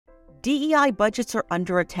DEI budgets are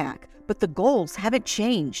under attack, but the goals haven't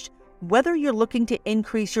changed. Whether you're looking to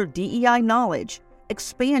increase your DEI knowledge,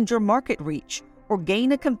 expand your market reach, or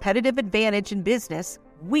gain a competitive advantage in business,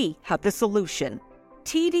 we have the solution.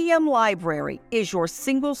 TDM Library is your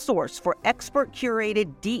single source for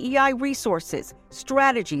expert-curated DEI resources,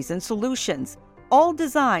 strategies, and solutions, all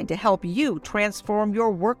designed to help you transform your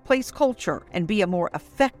workplace culture and be a more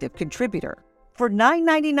effective contributor. For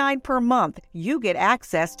 $9.99 per month, you get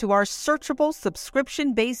access to our searchable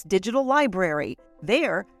subscription-based digital library.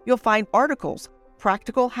 There, you'll find articles,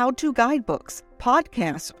 practical how-to guidebooks,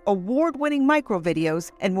 podcasts, award-winning microvideos,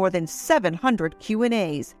 and more than 700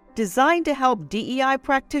 Q&As, designed to help DEI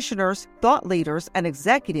practitioners, thought leaders, and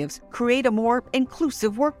executives create a more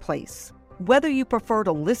inclusive workplace. Whether you prefer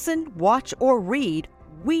to listen, watch, or read,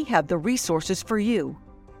 we have the resources for you.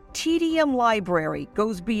 TDM Library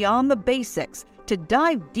goes beyond the basics to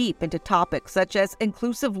dive deep into topics such as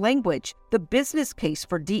inclusive language, the business case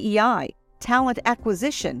for DEI, talent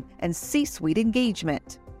acquisition, and C-suite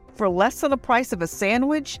engagement. For less than the price of a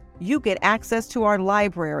sandwich, you get access to our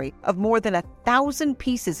library of more than 1,000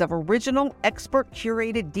 pieces of original,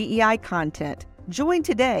 expert-curated DEI content. Join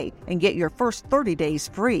today and get your first 30 days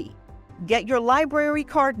free. Get your library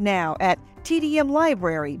card now at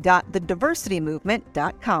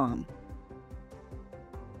tdmlibrary.thediversitymovement.com.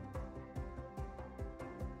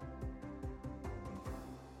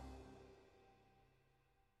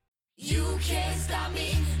 You can't stop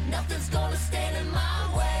me, nothing's gonna stand in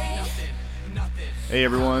my way. Nothing. Hey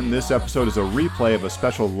everyone, this episode is a replay of a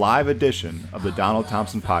special live edition of the Donald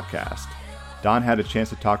Thompson podcast. Don had a chance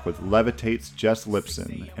to talk with Levitate's Jess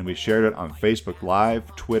Lipson, and we shared it on Facebook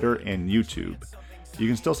Live, Twitter, and YouTube. You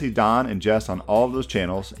can still see Don and Jess on all of those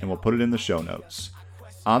channels, and we'll put it in the show notes.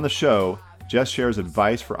 On the show, Jess shares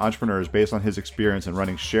advice for entrepreneurs based on his experience in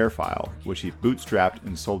running ShareFile, which he bootstrapped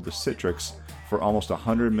and sold to Citrix for almost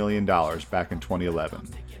 $100 million back in 2011.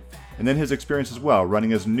 And then his experience as well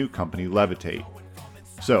running his new company, Levitate.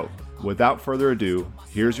 So, without further ado,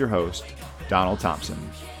 here's your host, Donald Thompson.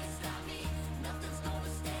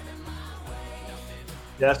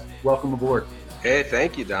 Jess, welcome aboard. Hey,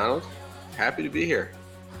 thank you, Donald. Happy to be here.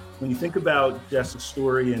 When you think about Jess's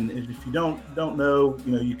story, and if you don't know,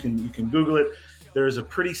 you can Google it. There is a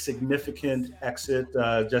pretty significant exit.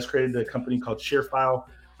 Jess created a company called ShareFile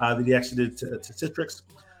that he exited to Citrix.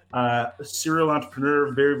 A serial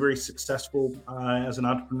entrepreneur, very, very successful as an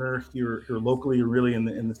entrepreneur here locally, really in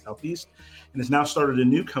the Southeast, and has now started a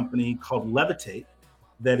new company called Levitate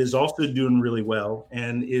that is also doing really well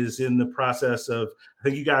and is in the process of, I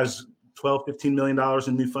think you guys, $12-15 million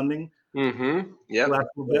in new funding. Mm-hmm. Yeah.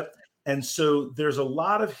 And so there's a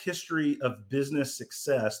lot of history of business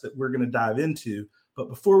success that we're going to dive into. But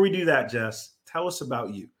before we do that, Jess, tell us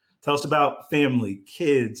about you. Tell us about family,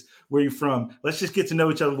 kids, where you're from. Let's just get to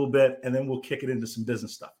know each other a little bit, and then we'll kick it into some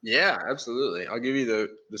business stuff. Yeah, absolutely. I'll give you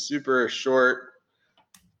the super short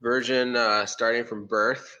version, starting from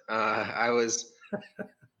birth. I was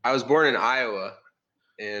born in Iowa,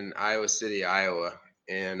 in Iowa City, Iowa,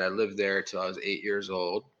 and I lived there till I was 8 years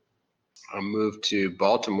old. I moved to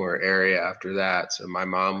Baltimore area after that. So my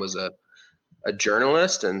mom was a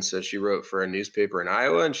journalist, and so she wrote for a newspaper in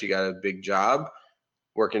Iowa, and she got a big job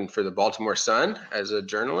working for the Baltimore Sun as a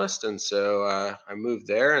journalist. And so I moved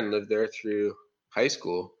there and lived there through high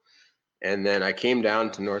school. And then I came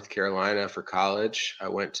down to North Carolina for college. I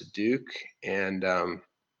went to Duke, and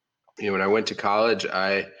when I went to college,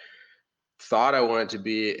 I thought I wanted to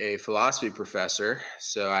be a philosophy professor.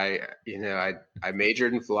 So I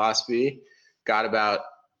majored in philosophy, got about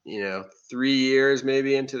 3 years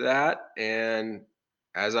maybe into that. And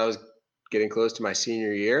as I was getting close to my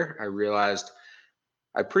senior year, I realized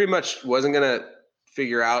I pretty much wasn't going to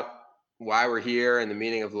figure out why we're here and the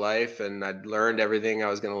meaning of life. And I'd learned everything I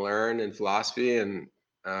was going to learn in philosophy, and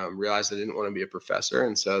realized I didn't want to be a professor.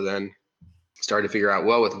 And so then started to figure out,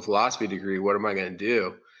 well, with a philosophy degree, what am I going to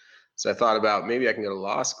do? So I thought about maybe I can go to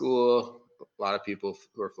law school. A lot of people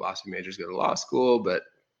who are philosophy majors go to law school, but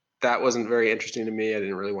that wasn't very interesting to me. I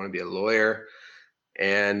didn't really want to be a lawyer.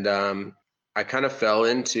 And I kind of fell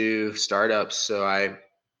into startups. So I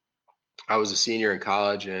was a senior in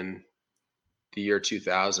college in the year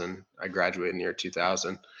 2000. I graduated in the year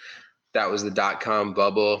 2000. That was the dot-com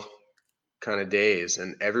bubble kind of days.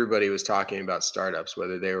 And everybody was talking about startups,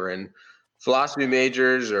 whether they were in philosophy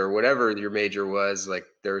majors or whatever your major was. Like,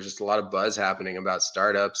 there was just a lot of buzz happening about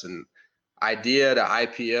startups and idea to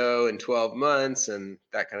IPO in 12 months and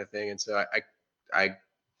that kind of thing. And so I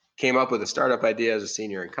came up with a startup idea as a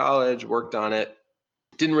senior in college, worked on it.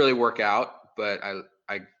 Didn't really work out, but I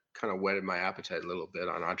kind of whetted my appetite a little bit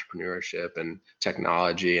on entrepreneurship and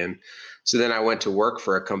technology. And so then I went to work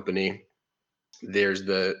for a company. There's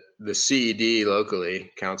the CED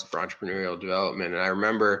locally, Council for Entrepreneurial Development. And I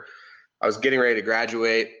remember I was getting ready to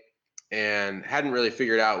graduate and hadn't really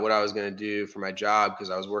figured out what I was going to do for my job because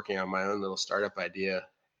I was working on my own little startup idea.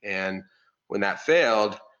 And when that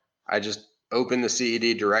failed, I just opened the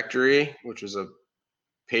CED directory, which was a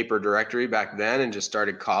paper directory back then, and just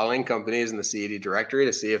started calling companies in the CED directory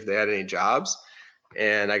to see if they had any jobs.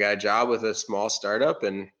 And I got a job with a small startup,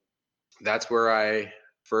 and that's where I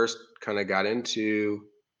first kind of got into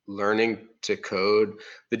learning to code.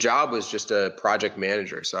 The job was just a project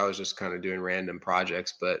manager, so I was just kind of doing random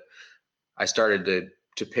projects, but I started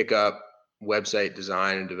to pick up website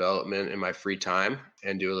design and development in my free time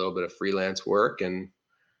and do a little bit of freelance work, and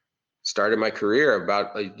started my career.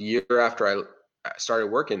 About a year after I started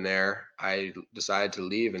working there, I decided to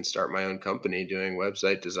leave and start my own company doing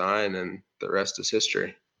website design, and the rest is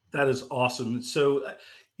history. That is awesome. So,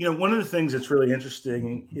 one of the things that's really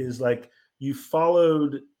interesting is like you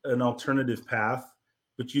followed an alternative path,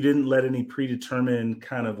 but you didn't let any predetermined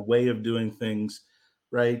kind of way of doing things,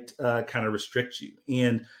 right, kind of restrict you.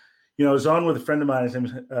 And, I was on with a friend of mine, his name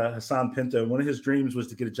is Hassan Pinto. One of his dreams was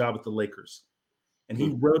to get a job at the Lakers. And he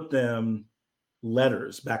wrote them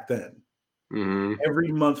letters back then,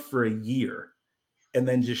 every month for a year, and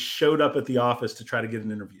then just showed up at the office to try to get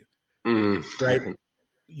an interview. Right?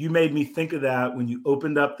 You made me think of that when you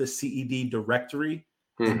opened up the CED directory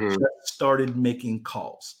and just started making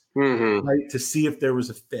calls, right, to see if there was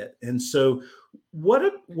a fit. And so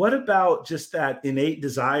what about just that innate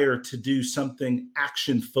desire to do something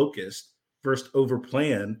action focused versus over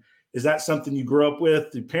plan? Is that something you grew up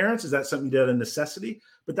with through parents? Is that something you did out of necessity?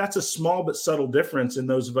 But that's a small but subtle difference in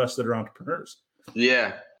those of us that are entrepreneurs.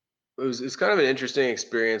 Yeah, it's kind of an interesting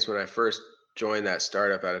experience when I first joined that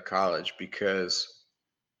startup out of college, because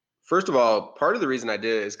first of all, part of the reason I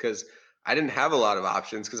did it is because I didn't have a lot of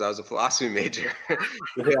options because I was a philosophy major.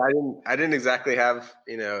 I didn't exactly have,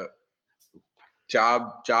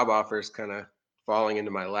 job offers kind of falling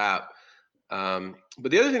into my lap.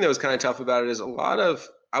 But the other thing that was kind of tough about it is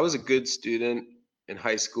I was a good student in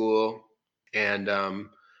high school and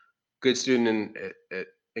good student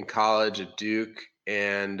in college at Duke.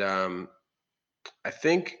 And I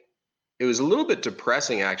think it was a little bit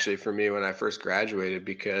depressing actually for me when I first graduated,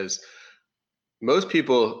 because most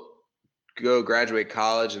people graduate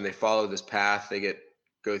college and they follow this path. They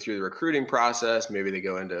go through the recruiting process. Maybe they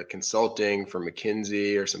go into consulting for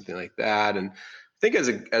McKinsey or something like that. And I think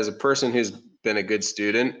as a person who's been a good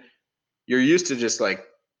student, you're used to just like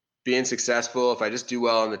being successful. If I just do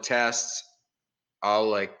well on the tests, I'll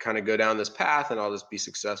like kind of go down this path and I'll just be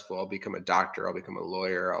successful. I'll become a doctor. I'll become a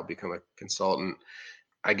lawyer. I'll become a consultant.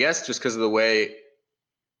 I guess just because of the way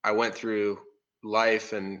I went through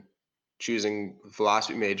life and choosing the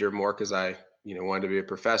philosophy major more because I, wanted to be a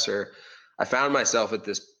professor, I found myself at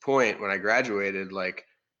this point when I graduated, like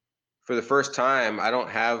for the first time, I don't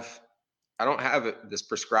have this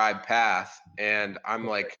prescribed path, and I'm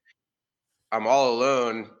all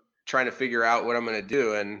alone trying to figure out what I'm going to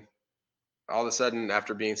do. And all of a sudden,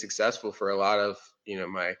 after being successful for a lot of,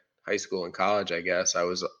 my high school and college, I guess I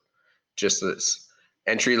was just this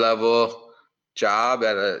entry level job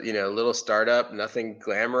at a little startup, nothing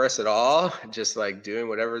glamorous at all, just like doing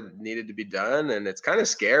whatever needed to be done. And it's kind of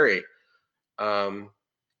scary, but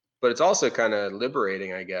it's also kind of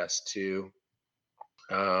liberating, I guess, to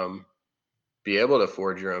be able to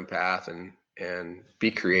forge your own path and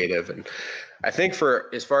be creative. And I think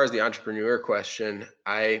as far as the entrepreneur question,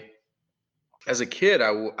 as a kid,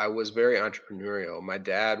 I was very entrepreneurial. My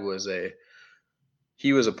dad was a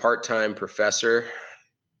part-time professor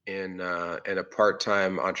and a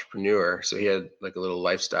part-time entrepreneur. So he had like a little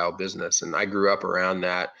lifestyle business, and I grew up around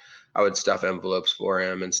that. I would stuff envelopes for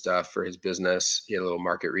him and stuff for his business. He had a little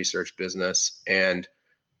market research business. And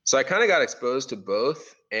so I kind of got exposed to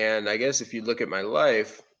both. And I guess if you look at my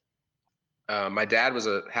life, my dad was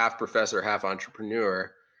a half professor, half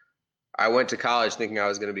entrepreneur. I went to college thinking I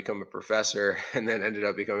was going to become a professor and then ended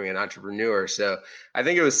up becoming an entrepreneur. So I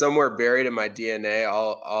think it was somewhere buried in my DNA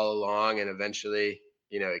all along. And eventually,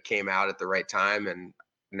 it came out at the right time. And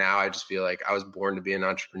now I just feel like I was born to be an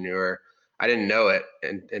entrepreneur. I didn't know it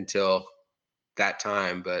until that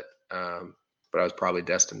time, but I was probably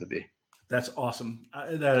destined to be. That's awesome.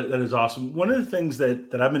 That is awesome. One of the things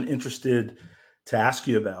that I've been interested to ask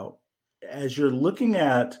you about, as you're looking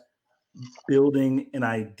at building an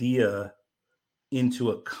idea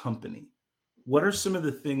into a company, what are some of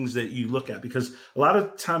the things that you look at? Because a lot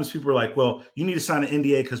of times people are like, well, you need to sign an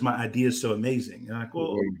NDA because my idea is so amazing. And I'm like,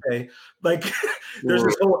 well, okay. Like there's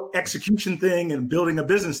this whole execution thing and building a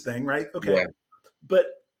business thing, right? Okay. Yeah. But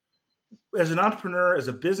as an entrepreneur, as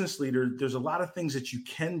a business leader, there's a lot of things that you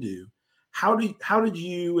can do. How do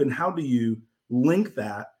you link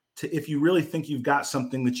that to if you really think you've got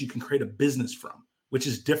something that you can create a business from, which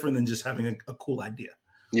is different than just having a cool idea?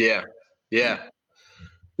 Yeah. Yeah.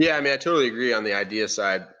 Yeah. I mean, I totally agree on the idea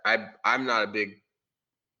side. I'm not a big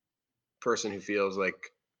person who feels like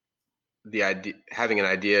having an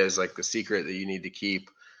idea is like the secret that you need to keep.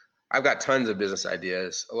 I've got tons of business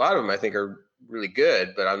ideas. A lot of them I think are really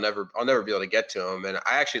good, but I'll never be able to get to them. And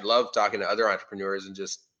I actually love talking to other entrepreneurs and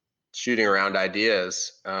just shooting around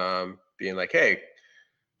ideas, being like, hey,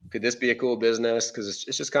 could this be a cool business? Because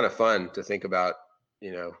it's just kind of fun to think about,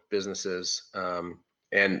 businesses.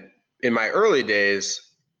 And in my early days,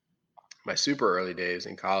 my super early days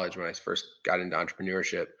in college, when I first got into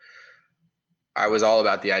entrepreneurship, I was all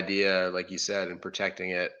about the idea, like you said, and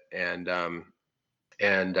protecting it. And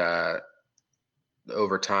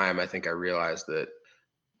over time, I think I realized that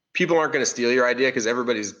people aren't going to steal your idea because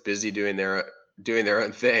everybody's busy doing their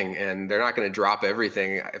own thing, and they're not going to drop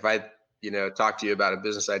everything. If I, talk to you about a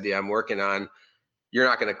business idea I'm working on, you're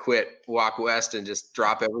not going to quit Walk West and just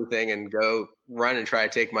drop everything and go run and try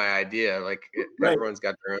to take my idea. Like Right. Everyone's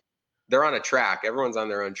got they're on a track. Everyone's on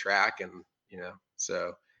their own track, and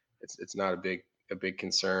so it's not a big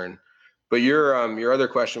concern. But your other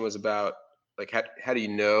question was about like how do you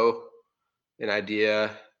know an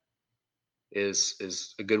idea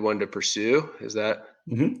is a good one to pursue? Is that?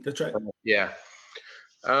 Mm-hmm. That's right. Yeah.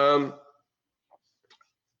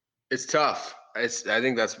 It's tough. I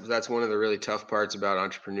think that's one of the really tough parts about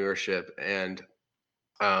entrepreneurship. And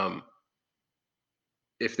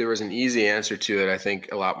if there was an easy answer to it, I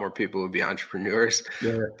think a lot more people would be entrepreneurs.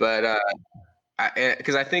 Yeah. But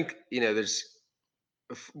because I think there's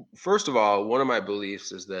first of all, one of my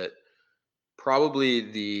beliefs is that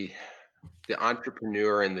probably the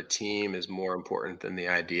entrepreneur and the team is more important than the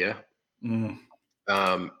idea. Mm.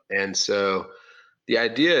 And so the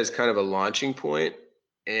idea is kind of a launching point.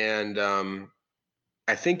 And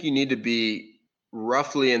I think you need to be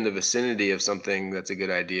roughly in the vicinity of something that's a good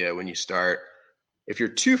idea when you start. If you're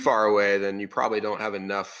too far away, then you probably don't have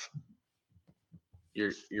enough.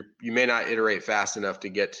 You may not iterate fast enough to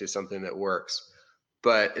get to something that works.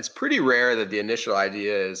 But it's pretty rare that the initial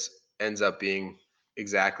idea ends up being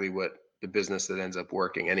exactly what the business that ends up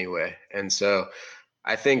working anyway. And so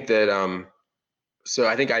I think that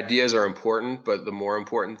I think ideas are important, but the more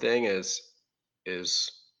important thing is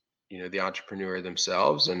the entrepreneur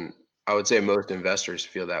themselves. And I would say most investors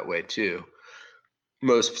feel that way too.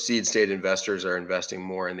 Most seed stage investors are investing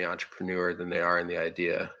more in the entrepreneur than they are in the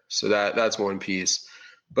idea. So that's one piece.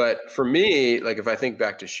 But for me, like if I think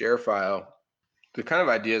back to ShareFile, the kind of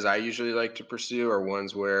ideas I usually like to pursue are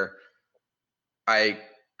ones where I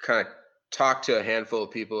kind of talk to a handful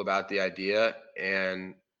of people about the idea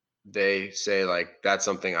and they say like, that's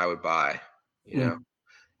something I would buy,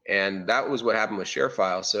 and that was what happened with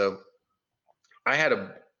ShareFile. So I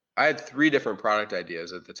had 3 different product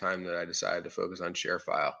ideas at the time that I decided to focus on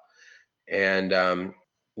ShareFile. And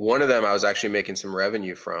one of them I was actually making some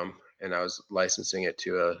revenue from, and I was licensing it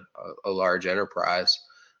to a large enterprise.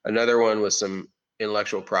 Another one was some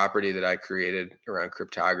intellectual property that I created around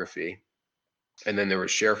cryptography. And then there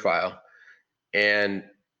was ShareFile. And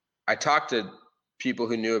I talked to people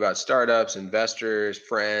who knew about startups, investors,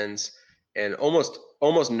 friends, and almost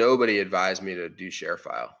nobody advised me to do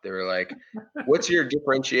ShareFile. They were like, what's your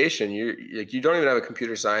differentiation? You don't even have a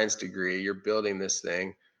computer science degree. You're building this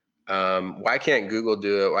thing. Why can't Google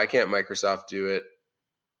do it? Why can't Microsoft do it?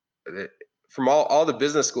 From all the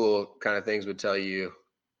business school kind of things would tell you,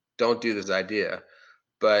 don't do this idea.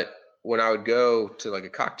 But when I would go to like a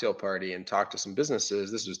cocktail party and talk to some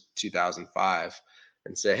businesses, this was 2005,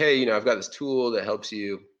 and say, hey, I've got this tool that helps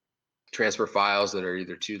you transfer files that are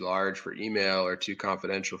either too large for email or too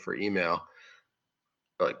confidential for email.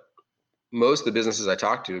 Like most of the businesses I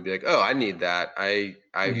talked to would be like, oh, I need that.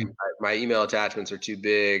 My email attachments are too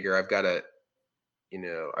big, or I've got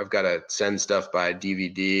to send stuff by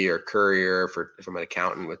DVD or courier if I'm an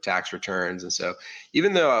accountant with tax returns. And so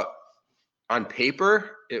even though on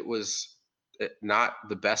paper it was not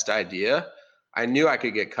the best idea, I knew I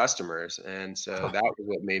could get customers. And so that was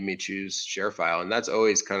what made me choose ShareFile. And that's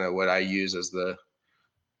always kind of what I use as the,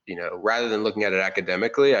 rather than looking at it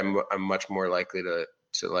academically, I'm much more likely to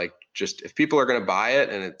like, just if people are going to buy it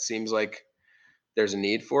and it seems like there's a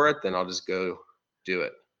need for it, then I'll just go do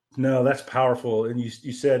it. No, that's powerful. And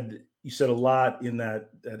you said a lot in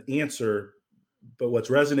that answer but what's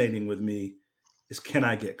resonating with me is, can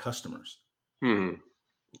I get customers? Hmm.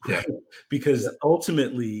 Yeah. Because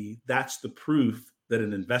ultimately that's the proof that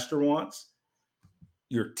an investor wants.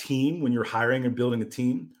 Your team, when you're hiring and building a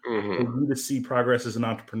team, for you to see progress as an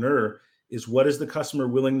entrepreneur, is what is the customer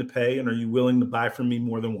willing to pay, and are you willing to buy from me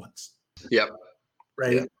more than once? Yep.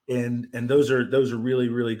 Right. Yeah. And those are really,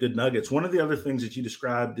 really good nuggets. One of the other things that you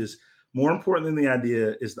described is, more important than the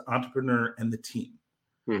idea is the entrepreneur and the team.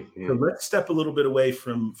 Mm-hmm. So let's step a little bit away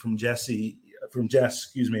from Jess,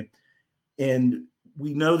 excuse me. And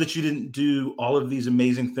we know that you didn't do all of these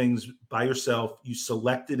amazing things by yourself. You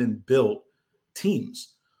selected and built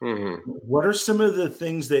teams. Mm-hmm. What are some of the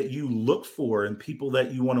things that you look for in people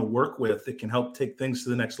that you want to work with that can help take things to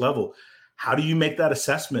the next level? How do you make that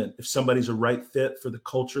assessment if somebody's a right fit for the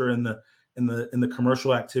culture and the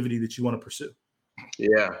commercial activity that you want to pursue?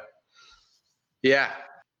 Yeah,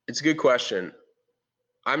 it's a good question.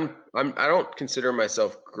 I don't consider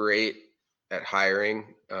myself great at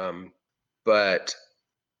hiring, but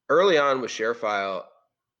early on with ShareFile,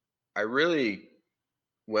 I really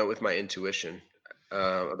went with my intuition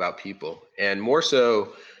about people, and more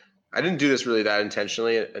so, I didn't do this really that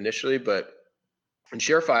intentionally initially, but in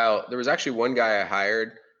ShareFile, there was actually one guy I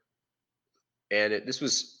hired, and this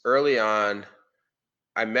was early on.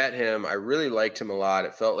 I met him. I really liked him a lot.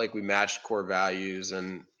 It felt like we matched core values,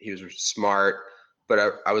 and he was smart.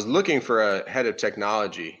 But I was looking for a head of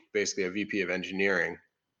technology, basically a VP of engineering.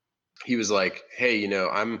 He was like, "Hey,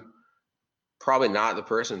 I'm probably not the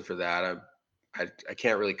person for that. I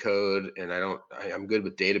can't really code, and I'm good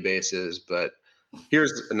with databases, but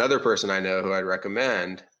here's another person I know who I'd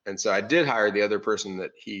recommend." And so I did hire the other person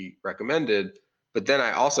that he recommended, but then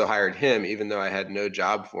I also hired him, even though I had no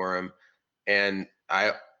job for him. And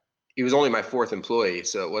he was only my fourth employee,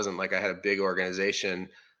 so it wasn't like I had a big organization.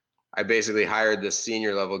 I basically hired this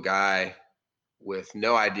senior level guy with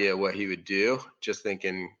no idea what he would do, just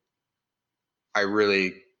thinking I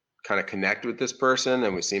really kind of connect with this person,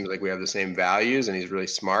 and we seem like we have the same values, and he's really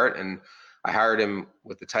smart. And I hired him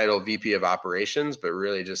with the title VP of operations, but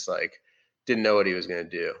really just like didn't know what he was going to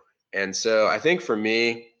do. And so I think for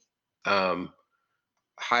me, I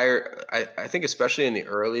think especially in the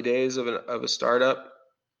early days of a startup,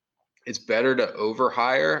 it's better to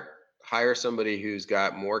hire somebody who's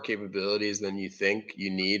got more capabilities than you think you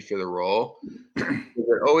need for the role.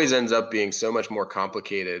 It always ends up being so much more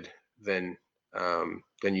complicated than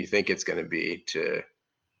you think it's going to be to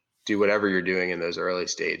do whatever you're doing in those early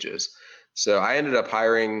stages. So I ended up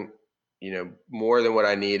hiring, more than what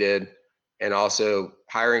I needed, and also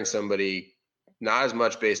hiring somebody not as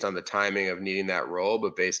much based on the timing of needing that role,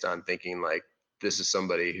 but based on thinking like, this is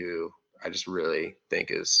somebody who I just really think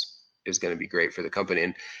is going to be great for the company.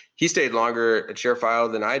 And he stayed longer at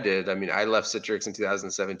ShareFile than I did. I mean, I left Citrix in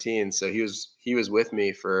 2017, so he was with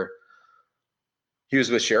me he was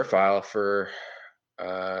with ShareFile for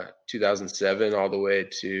 2007 all the way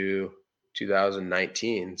to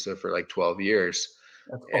 2019. So for like 12 years.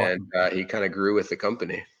 That's awesome. And he kind of grew with the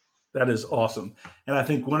company. That is awesome. And I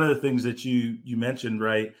think one of the things that you mentioned,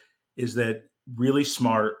 right, is that really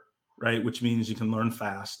smart, right, which means you can learn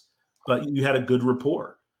fast, but you had a good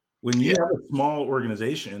rapport. When you have a small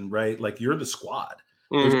organization, right, like you're the squad,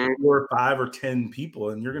 there's 4 or 5 or 10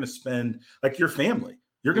 people, and you're going to spend, like your family,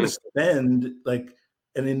 you're going to spend like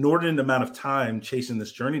an inordinate amount of time chasing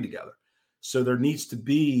this journey together. So there needs to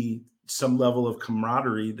be some level of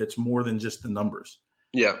camaraderie that's more than just the numbers.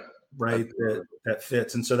 Yeah. Right. That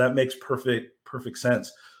fits. And so that makes perfect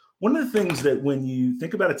sense. One of the things that when you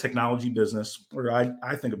think about a technology business, or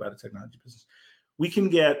I think about a technology business, we can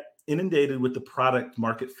get inundated with the product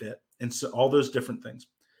market fit and so all those different things.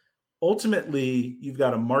 Ultimately, you've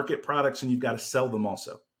got to market products and you've got to sell them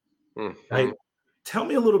also. Right. Tell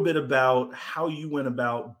me a little bit about how you went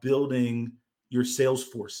about building your sales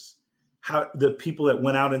force, how the people that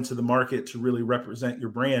went out into the market to really represent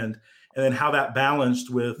your brand, and then how that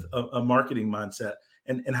balanced with a marketing mindset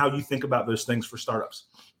and how you think about those things for startups.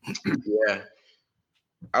 Yeah.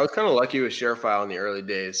 I was kind of lucky with ShareFile in the early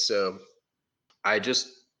days. So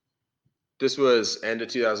this was end of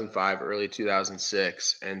 2005, early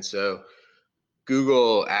 2006. And so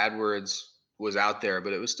Google AdWords was out there,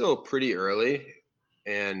 but it was still pretty early,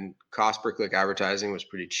 and cost per click advertising was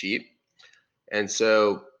pretty cheap. And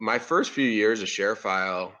so my first few years of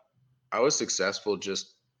ShareFile, I was successful.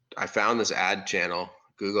 I found this ad channel,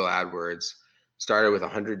 Google AdWords, started with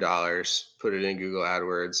 $100, put it in Google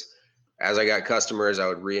AdWords. As I got customers, I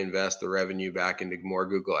would reinvest the revenue back into more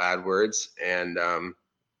Google AdWords. And,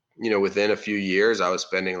 within a few years, I was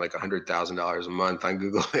spending like $100,000 a month on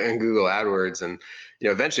Google and Google AdWords. And,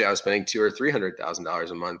 eventually I was spending $200,000 or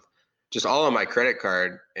 $300,000 a month. just all on my credit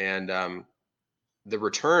card. And the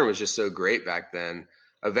return was just so great back then.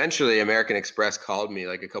 Eventually, American Express called me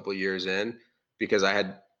like a couple years in, because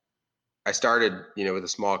I started, with a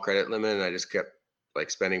small credit limit, and I just kept like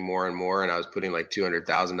spending more and more. And I was putting like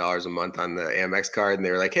 $200,000 a month on the Amex card. And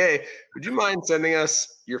they were like, "Hey, would you mind sending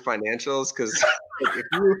us your financials? Because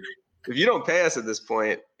if you don't pay us at this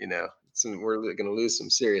point, we're going to lose some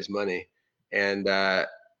serious money." And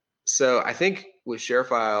so I think with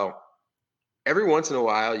ShareFile, every once in a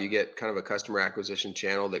while you get kind of a customer acquisition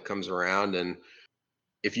channel that comes around, and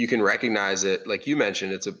if you can recognize it, like you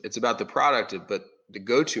mentioned, it's about the product, but the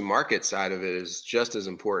go-to market side of it is just as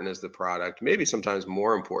important as the product, maybe sometimes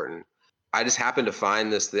more important. I just happened to find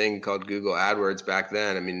this thing called Google AdWords back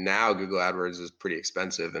then. I mean, now Google AdWords is pretty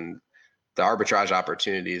expensive, and the arbitrage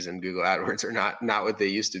opportunities in Google AdWords are not what they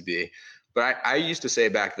used to be. But I used to say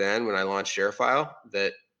back then when I launched ShareFile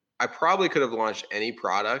that I probably could have launched any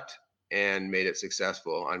product and made it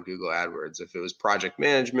successful on Google AdWords if it was project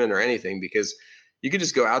management or anything, because you could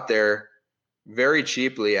just go out there, very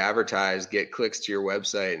cheaply advertise, get clicks to your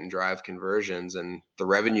website, and drive conversions. And the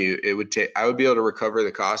revenue it would take, I would be able to recover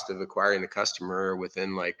the cost of acquiring the customer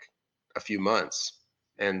within like a few months.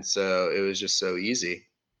 And so it was just so easy.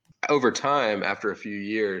 Over time, after a few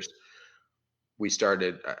years, we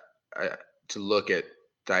started to look at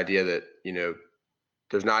the idea that,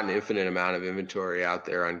 there's not an infinite amount of inventory out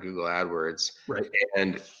there on Google AdWords. Right.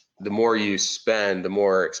 And the more you spend, the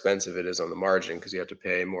more expensive it is on the margin, because you have to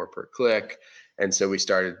pay more per click. And so we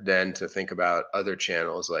started then to think about other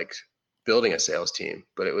channels, like building a sales team.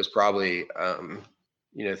 But it was probably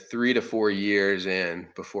 3 to 4 years in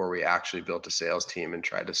before we actually built a sales team and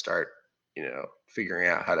tried to start figuring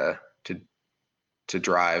out how to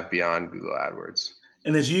drive beyond Google AdWords.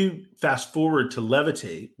 And as you fast forward to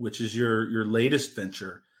Levitate, which is your latest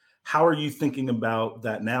venture, how are you thinking about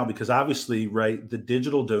that now? Because obviously, right, the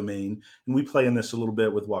digital domain, and we play in this a little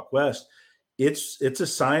bit with Walk West, it's a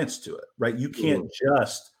science to it, right? You can't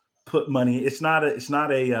just put money. It's not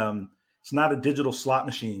a digital slot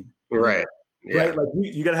machine, right? Yeah. Right. Like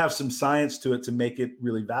you got to have some science to it to make it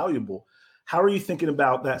really valuable. How are you thinking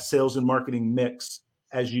about that sales and marketing mix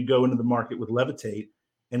as you go into the market with Levitate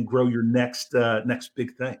and grow your next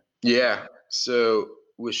big thing? Yeah. So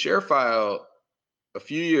with ShareFile, a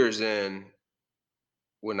few years in,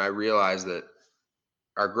 when I realized that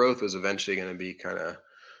our growth was eventually going to be kind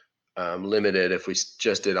of limited if we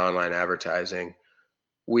just did online advertising,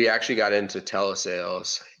 we actually got into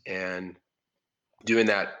telesales and doing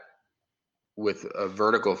that with a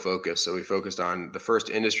vertical focus. So we focused on the first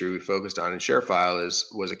industry we focused on in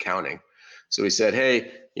ShareFile was accounting. So we said,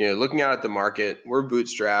 hey, looking out at the market, we're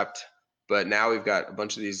bootstrapped, but now we've got a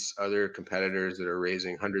bunch of these other competitors that are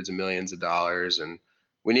raising hundreds of millions of dollars, and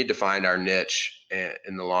we need to find our niche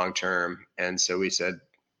in the long term. And so we said,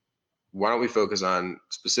 why don't we focus on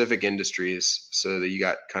specific industries so that you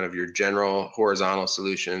got kind of your general horizontal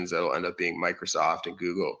solutions that'll end up being Microsoft and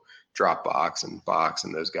Google, Dropbox and Box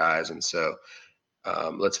and those guys. And so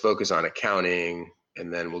let's focus on accounting,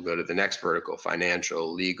 and then we'll go to the next vertical,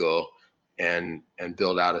 financial, legal, and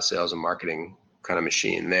build out a sales and marketing kind of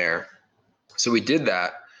machine there. So we did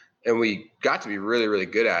that, and we got to be really, really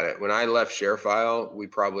good at it. When I left ShareFile, we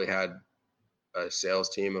probably had a sales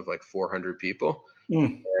team of like 400 people.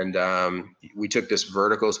 And we took this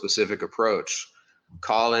vertical specific approach,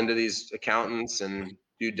 call into these accountants and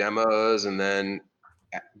do demos, and then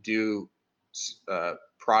do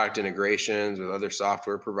product integrations with other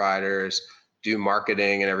software providers, do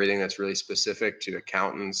marketing and everything that's really specific to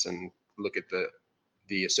accountants, and look at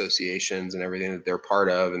the associations and everything that they're part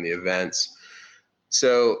of and the events.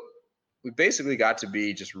 So we basically got to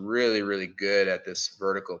be just really, really good at this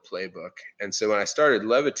vertical playbook. And so when I started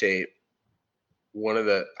Levitate,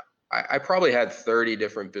 I probably had 30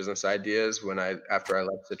 different business ideas after I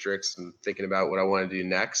left Citrix and thinking about what I wanted to do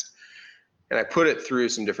next. And I put it through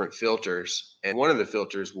some different filters. And one of the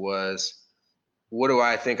filters was, what do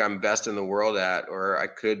I think I'm best in the world at, or I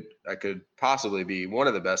could possibly be one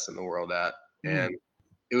of the best in the world at? And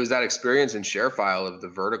it was that experience in ShareFile of the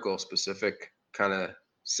vertical specific kind of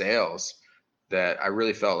sales that I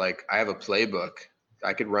really felt like I have a playbook.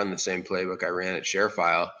 I could run the same playbook I ran at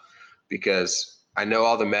ShareFile, because I know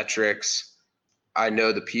all the metrics. I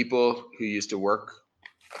know the people who used to work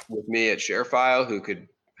with me at ShareFile who could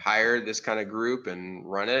hire this kind of group and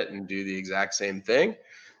run it and do the exact same thing.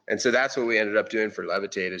 And so that's what we ended up doing for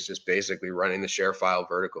Levitate, is just basically running the ShareFile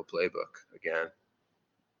vertical playbook again.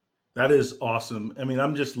 That is awesome. I mean,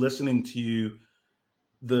 I'm just listening to you,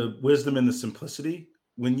 the wisdom and the simplicity.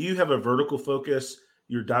 When you have a vertical focus,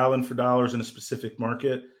 you're dialing for dollars in a specific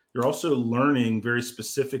market. you're also learning very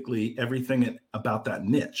specifically everything about that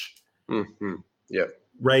niche. Mm-hmm. Yeah.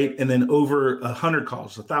 Right. And then over 100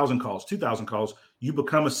 calls, 1,000 calls, 2,000 calls, you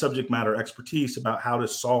become a subject matter expertise about how to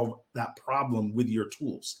solve that problem with your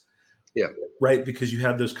tools. Yeah. Right. Because you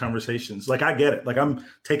have those conversations. Like, I get it. Like, I'm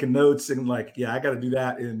taking notes and like, yeah, I got to do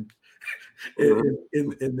that in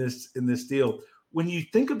this deal. When you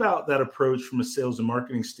think about that approach from a sales and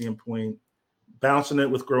marketing standpoint, balancing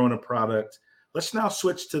it with growing a product, let's now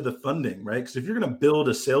switch to the funding, right? Because if you're going to build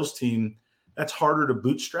a sales team, that's harder to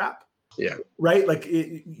bootstrap. Yeah. Right. Like,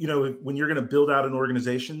 when you're going to build out an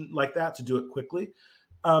organization like that to do it quickly.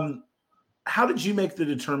 How did you make the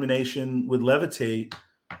determination with Levitate,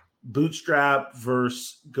 bootstrap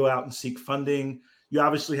versus go out and seek funding? You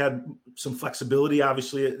obviously had some flexibility,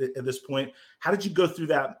 obviously, at this point. How did you go through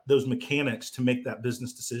those mechanics to make that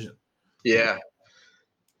business decision? Yeah.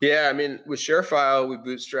 Yeah. I mean, with ShareFile, we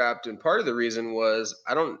bootstrapped. And part of the reason was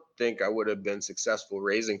I don't think I would have been successful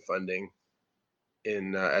raising funding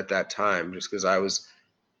at that time, just because I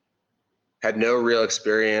had no real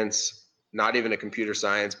experience, not even a computer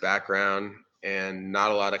science background, and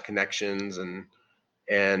not a lot of connections, and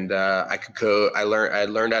I could code. I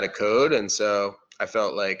learned how to code, and so I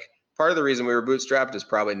felt like part of the reason we were bootstrapped is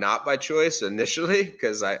probably not by choice initially,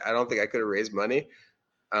 because I don't think I could have raised money.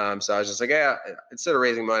 So I was just like, yeah, instead of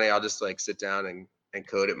raising money, I'll just like sit down and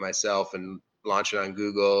code it myself and launch it on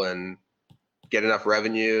Google and get enough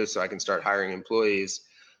revenue so I can start hiring employees.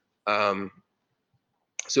 So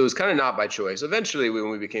it was kind of not by choice. Eventually, when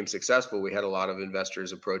we became successful, we had a lot of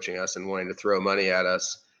investors approaching us and wanting to throw money at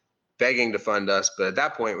us, begging to fund us. But at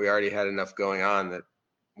that point, we already had enough going on that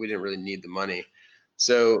we didn't really need the money.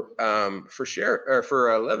 So for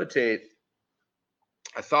Levitate,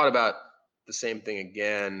 I thought about the same thing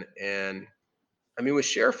again. And I mean, with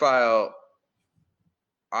ShareFile,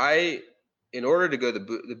 in order to go the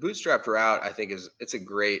bootstrapped route, I think it's a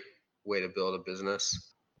great way to build a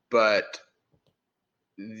business, but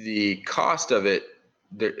the cost of it,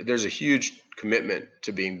 there's a huge commitment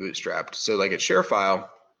to being bootstrapped. So like at ShareFile,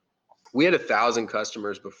 we had 1,000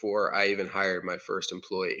 customers before I even hired my first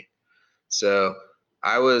employee. So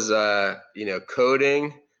I was,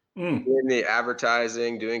 coding, doing the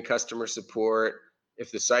advertising, doing customer support.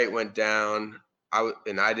 If the site went down, I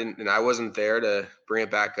wasn't there to bring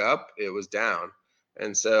it back up, it was down.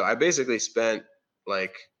 And so I basically spent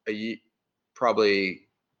like probably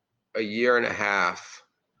a year and a half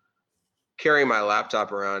carrying my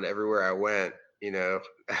laptop around everywhere I went,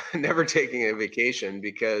 never taking a vacation,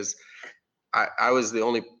 because I was the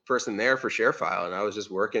only person there for ShareFile, and I was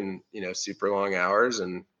just working, super long hours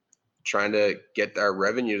and trying to get our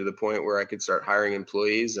revenue to the point where I could start hiring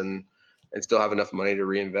employees and still have enough money to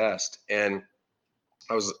reinvest. And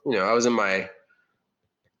I was in my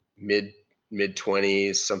mid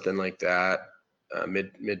 20s, something like that,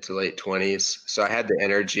 mid to late 20s. So I had the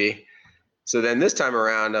energy. So then this time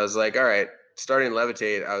around, I was like, all right, starting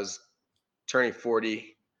Levitate, I was turning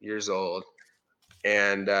 40 years old.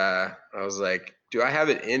 And I was like, do I have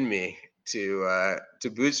it in me to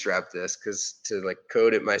bootstrap this? Because to like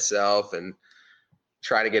code it myself and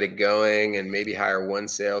try to get it going and maybe hire one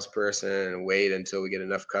salesperson and wait until we get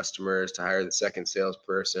enough customers to hire the second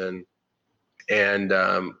salesperson. And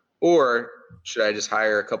or should I just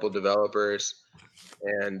hire a couple developers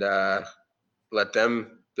and let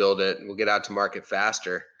them build it and we'll get out to market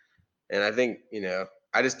faster? And I think,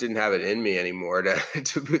 I just didn't have it in me anymore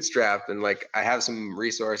to bootstrap. And like, I have some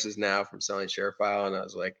resources now from selling ShareFile. And I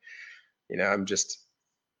was like, I'm just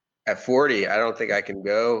at 40, I don't think I can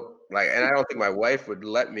go and I don't think my wife would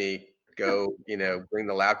let me go, bring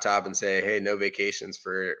the laptop and say, hey, no vacations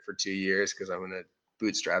for 2 years, because I'm going to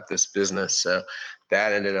bootstrap this business. So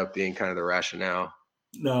that ended up being kind of the rationale.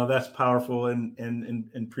 No, that's powerful and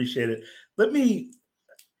appreciate it. Let me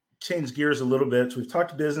change gears a little bit. So we've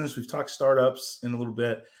talked business, we've talked startups in a little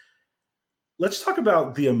bit. Let's talk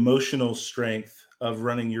about the emotional strength of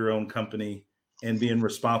running your own company and being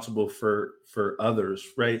responsible for others,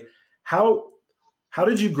 right? How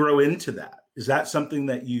did you grow into that? Is that something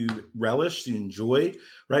that you relish, you enjoy,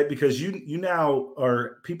 right? Because you now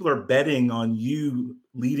people are betting on you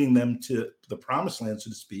leading them to the promised land,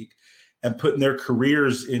 so to speak, and putting their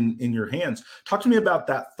careers in your hands. Talk to me about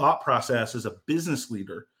that thought process as a business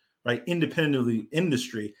leader, right? Independently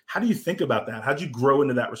industry. How do you think about that? How did you grow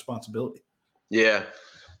into that responsibility? Yeah,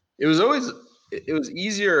 it was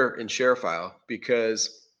easier in ShareFile,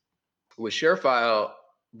 because with ShareFile,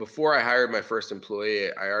 before I hired my first employee,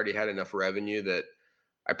 I already had enough revenue that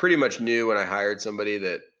I pretty much knew when I hired somebody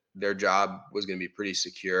that their job was going to be pretty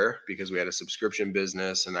secure, because we had a subscription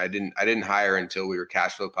business, and I didn't hire until we were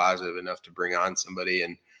cash flow positive enough to bring on somebody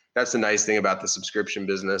and that's the nice thing about the subscription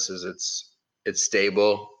business is it's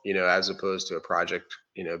stable, as opposed to a project,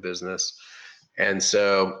 business. And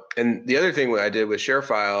so, and the other thing I did with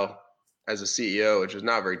ShareFile as a CEO, which was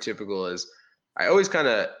not very typical, is I always kind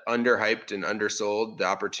of underhyped and undersold the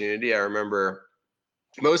opportunity. I remember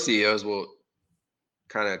most CEOs will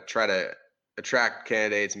kind of try to attract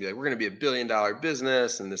candidates and be like, we're going to be $1 billion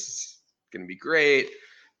business and this is going to be great.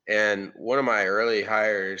 And one of my early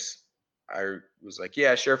hires, I was like,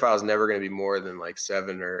 yeah, ShareFile is never going to be more than like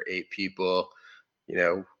 7 or 8 people.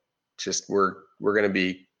 Just we're going to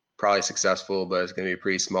be probably successful, but it's going to be a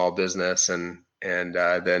pretty small business. And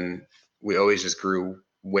then we always just grew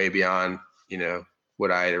way beyond,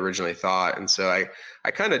 what I had originally thought. And so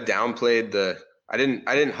I kind of downplayed I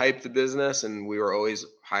didn't hype the business, and we were always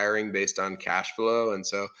hiring based on cash flow. And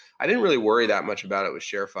so I didn't really worry that much about it with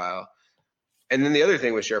ShareFile. And then the other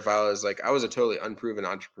thing with ShareFile is like, I was a totally unproven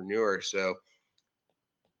entrepreneur. So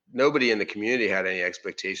nobody in the community had any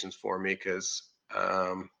expectations for me because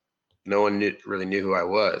no one really knew who I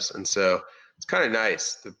was. And so it's kind of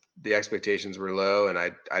nice. The expectations were low, and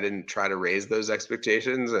I didn't try to raise those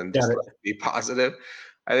expectations and just be positive.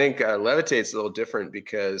 I think Levitate's a little different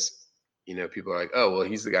because, people are like, oh, well,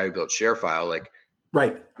 he's the guy who built ShareFile. Like,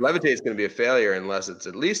 right. Levitate's going to be a failure unless it's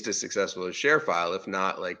at least as successful as ShareFile, if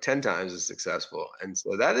not like 10 times as successful. And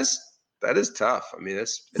so that is tough. I mean,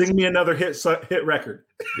 sing me another hit record.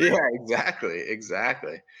 Yeah,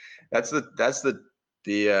 exactly. That's the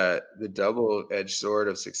double-edged sword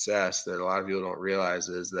of success that a lot of people don't realize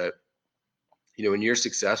is that, when you're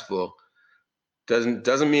successful,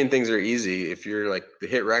 doesn't mean things are easy. If you're like the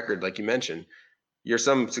hit record, like you mentioned, you're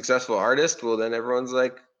some successful artist, well, then everyone's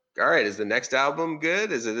like, all right, is the next album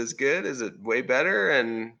good? Is it as good? Is it way better?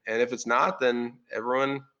 And if it's not, then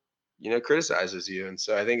everyone, criticizes you. And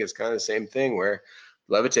so I think it's kind of the same thing where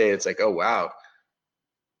Levitate, it's like, oh, wow.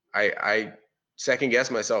 I second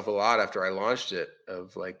guessed myself a lot after I launched it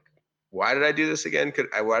of like, why did I do this again?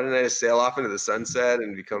 Why didn't I just sail off into the sunset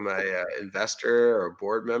and become a investor or a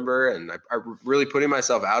board member? And I really putting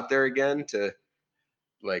myself out there again to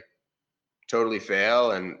like totally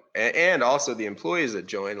fail. And also the employees that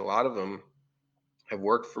joined, a lot of them have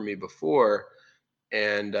worked for me before.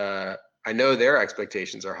 And I know their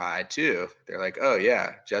expectations are high too. They're like, oh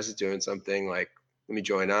yeah, Jess is doing something, like, let me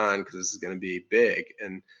join on because this is going to be big.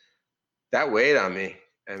 And that weighed on me.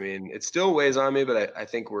 I mean, it still weighs on me, but I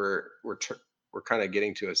think we're kind of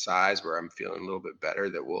getting to a size where I'm feeling a little bit better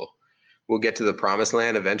that we'll get to the promised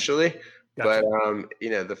land eventually. Gotcha.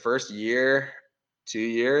 But the first year, 2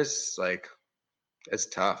 years, like, it's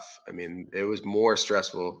tough. I mean, it was more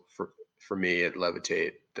stressful for me at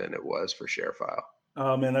Levitate than it was for ShareFile.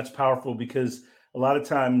 Oh man, that's powerful because a lot of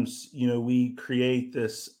times, we create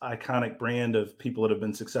this iconic brand of people that have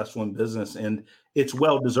been successful in business, and it's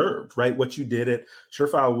well-deserved, right? What you did at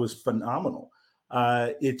ShareFile was phenomenal.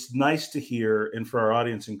 It's nice to hear, and for our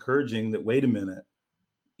audience, encouraging that, wait a minute,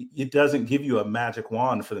 it doesn't give you a magic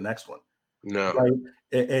wand for the next one. No. Right?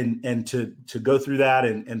 And to go through that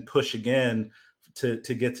and push again to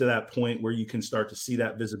get to that point where you can start to see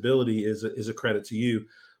that visibility is a credit to you.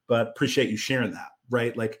 But appreciate you sharing that,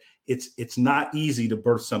 right? Like, it's not easy to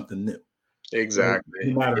birth something new.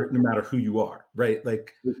 Exactly. Right? No matter who you are, right?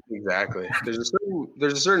 Like, exactly. There's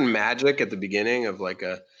a certain magic at the beginning of like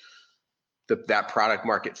that product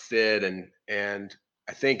market fit, and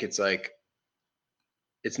I think it's like,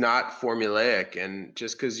 it's not formulaic, and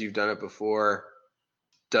just because you've done it before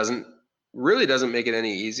doesn't make it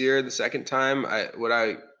any easier the second time. What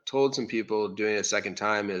I told some people doing it a second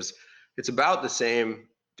time is it's about the same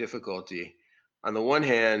difficulty. On the one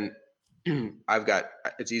hand,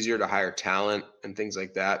 it's easier to hire talent and things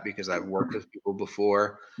like that because I've worked with people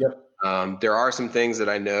before. Yep. There are some things that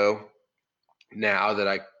I know now that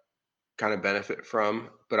I kind of benefit from,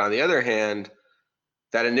 but on the other hand,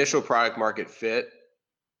 that initial product market fit,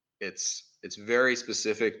 it's very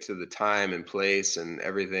specific to the time and place and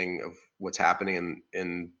everything of what's happening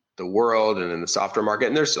in the world and in the software market.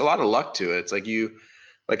 And there's a lot of luck to it. It's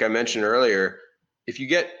like I mentioned earlier, if you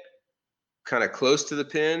get kind of close to the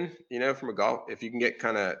pin, from a golf, if you can get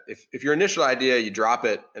if your initial idea, you drop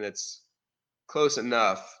it and it's close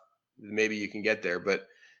enough, maybe you can get there. But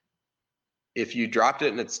if you dropped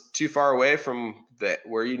it and it's too far away from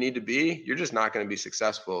where you need to be, you're just not going to be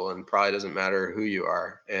successful, and probably doesn't matter who you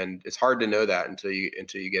are. And it's hard to know that until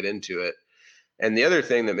you get into it. And the other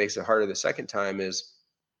thing that makes it harder the second time is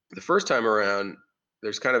the first time around,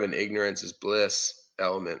 there's kind of an ignorance is bliss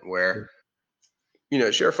element where,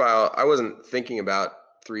 ShareFile, I wasn't thinking about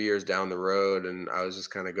 3 years down the road, and I was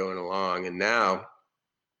just kind of going along. And now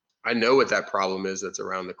I know what that problem is that's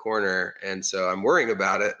around the corner, and so I'm worrying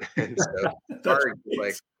about it. And so That's hard, great.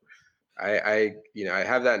 like I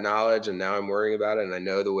have that knowledge, and now I'm worrying about it, and I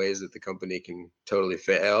know the ways that the company can totally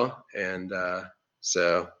fail, and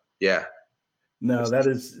so yeah. No, that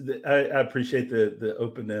is, I appreciate the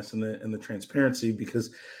openness and the transparency,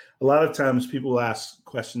 because a lot of times people ask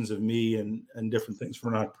questions of me and different things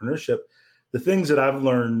for entrepreneurship. The things that I've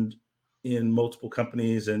learned in multiple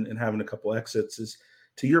companies and having a couple exits is,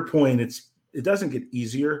 to your point, it doesn't get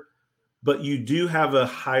easier, but you do have a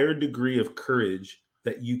higher degree of courage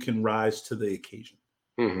that you can rise to the occasion.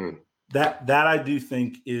 Mm-hmm. That I do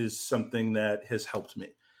think is something that has helped me.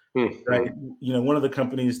 Mm-hmm. Right. One of the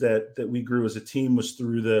companies that we grew as a team was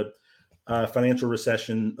through the financial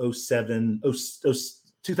recession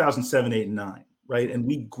 2007, 8, and 9. Right. And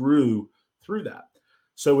we grew through that.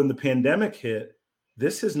 So when the pandemic hit,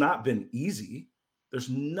 this has not been easy. There's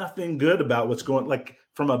nothing good about what's going, like,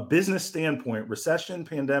 from a business standpoint: recession,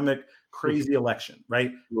 pandemic, crazy election,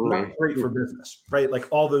 right? Not great for business, right? Like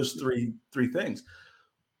all those three things.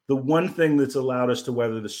 The one thing that's allowed us to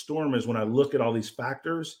weather the storm is when I look at all these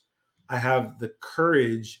factors, I have the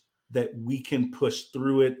courage that we can push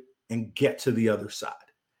through it and get to the other side.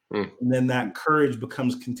 And then that courage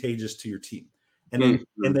becomes contagious to your team. And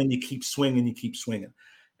then you keep swinging,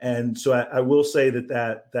 And so I will say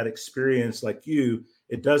that experience, like you,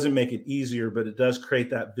 it doesn't make it easier, but it does create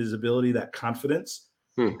that visibility, that confidence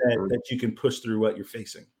that you can push through what you're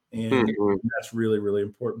facing. And that's really, really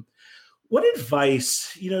important. What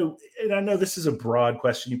advice, and I know this is a broad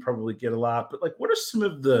question you probably get a lot, but like, what are some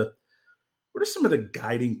of the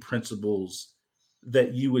guiding principles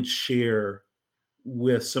that you would share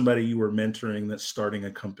with somebody you were mentoring that's starting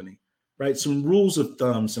a company, right? Some rules of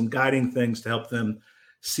thumb, some guiding things to help them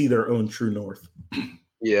see their own true north.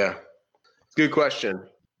 Yeah, good question.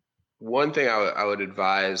 One thing I would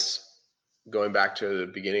advise, going back to the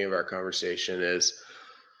beginning of our conversation, is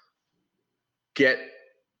get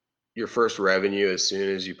your first revenue as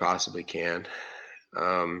soon as you possibly can.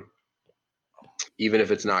 Even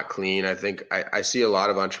if it's not clean. I think I see a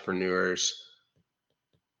lot of entrepreneurs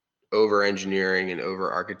over engineering and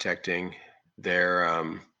over architecting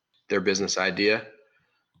their business idea.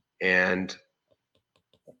 And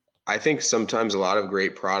I think sometimes a lot of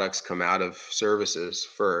great products come out of services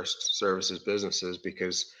businesses,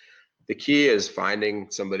 because the key is finding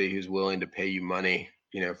somebody who's willing to pay you money,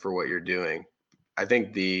 for what you're doing. I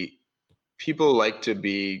think the people like to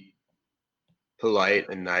be polite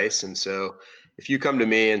and nice. And so if you come to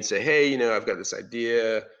me and say, hey, I've got this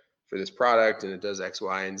idea for this product and it does X,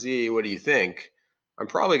 Y, and Z, what do you think? I'm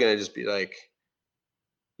probably going to just be like,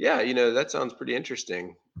 yeah, that sounds pretty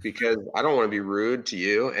interesting, because I don't want to be rude to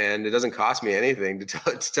you, and it doesn't cost me anything to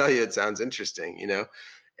tell you it sounds interesting,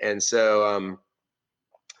 And so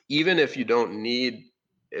even if you don't need,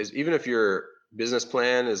 even if your business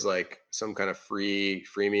plan is like some kind of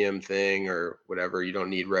freemium thing or whatever, you don't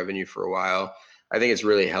need revenue for a while, I think it's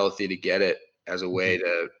really healthy to get it as a way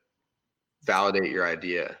to validate your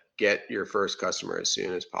idea, get your first customer as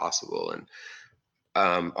soon as possible. And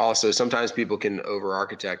also, sometimes people can over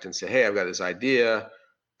architect and say, hey, I've got this idea,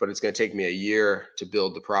 but it's going to take me a year to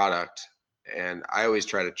build the product. And I always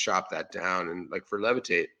try to chop that down. And like for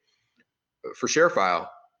Levitate, for ShareFile,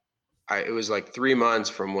 it was like 3 months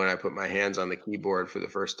from when I put my hands on the keyboard for the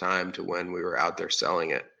first time to when we were out there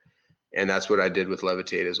selling it. And that's what I did with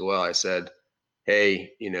Levitate as well. I said,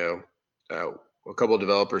 hey, a couple of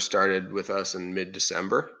developers started with us in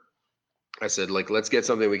mid-December. I said, like, let's get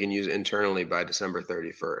something we can use internally by December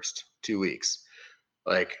 31st, 2 weeks.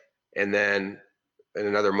 And then in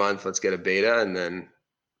another month, let's get a beta. And then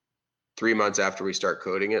 3 months after we start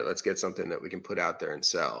coding it, let's get something that we can put out there and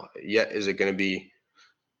sell. Yet, is it going to be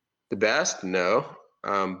the best? No.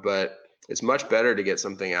 But it's much better to get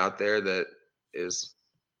something out there that is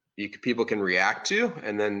people can react to,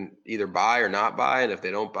 and then either buy or not buy. And if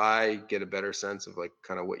they don't buy, get a better sense of like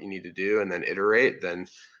kind of what you need to do, and then iterate, then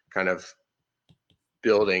kind of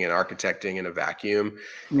building and architecting in a vacuum.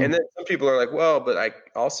 And then some people are like, well, but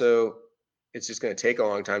it's just going to take a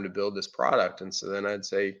long time to build this product. And so then I'd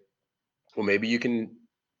say, well, maybe you can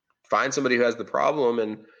find somebody who has the problem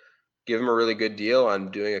and give them a really good deal on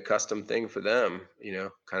doing a custom thing for them,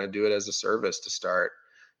 kind of do it as a service to start.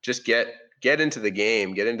 Just get into the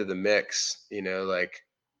game, get into the mix,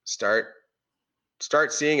 start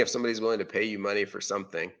seeing if somebody's willing to pay you money for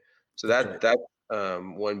something. So that's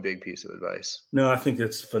one big piece of advice. No, I think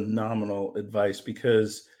that's phenomenal advice,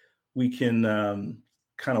 because we can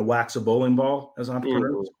kind of wax a bowling ball as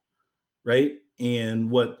entrepreneurs, right? And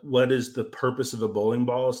what is the purpose of a bowling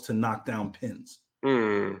ball is to knock down pins,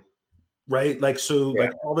 right? Like, so Yeah.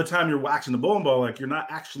 like all the time you're waxing the bowling ball, like you're not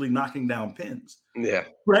actually knocking down pins, Yeah.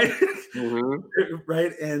 right? Mhm.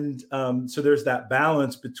 Right. And so there's that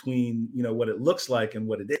balance between, you know, what it looks like and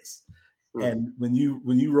what it is. And when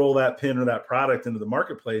you roll that pin or that product into the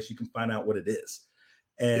marketplace, you can find out what it is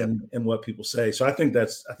and what people say. So I think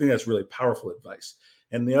that's really powerful advice.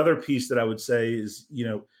 And the other piece that I would say is, you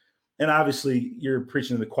know, and obviously you're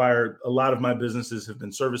preaching to the choir. A lot of my businesses have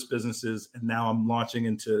been service businesses, and now I'm launching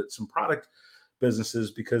into some product businesses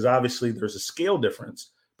because obviously there's a scale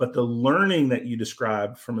difference. But the learning that you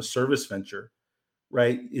described from a service venture,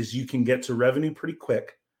 right, is you can get to revenue pretty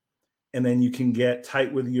quick, and then you can get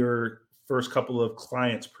tight with your first couple of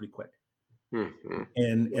clients pretty quick,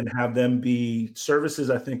 and have them be services.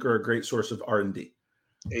 I think are a great source of R&D.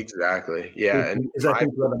 Exactly. Yeah. And Is I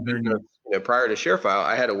think what I'm hearing you. You know, prior to ShareFile,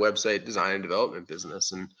 I had a website design and development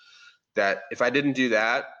business, and that if I didn't do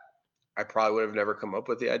that, I probably would have never come up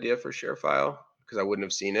with the idea for ShareFile because I wouldn't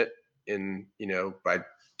have seen it in, you know, by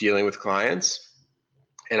dealing with clients.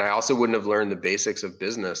 And I also wouldn't have learned the basics of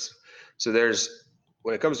business. So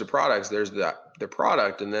when it comes to products, there's the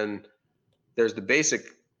product, and then there's the basic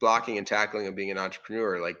blocking and tackling of being an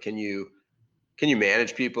entrepreneur. Like, can you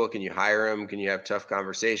manage people? Can you hire them? Can you have tough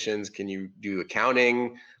conversations? Can you do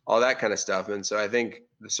accounting? All that kind of stuff. And so I think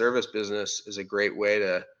the service business is a great way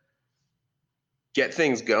to get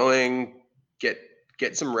things going,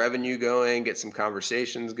 get some revenue going, get some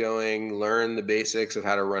conversations going, learn the basics of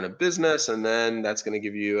how to run a business, and then that's going to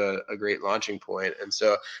give you a great launching point. And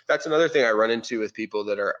so that's another thing I run into with people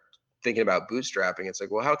that are thinking about bootstrapping. It's like,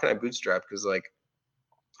 well, how can I bootstrap? Because like,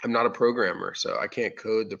 I'm not a programmer, so I can't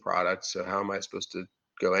code the product. So how am I supposed to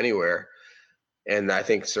go anywhere? And I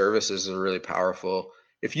think services are really powerful.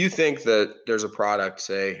 If you think that there's a product,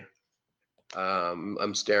 say,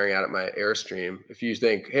 I'm staring at my Airstream. If you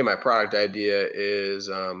think, hey, my product idea is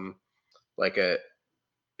like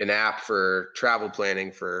an app for travel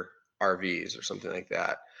planning for RVs or something like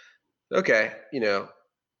that. Okay, you know,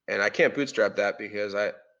 and I can't bootstrap that because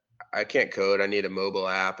I can't code. I need a mobile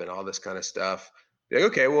app and all this kind of stuff. Be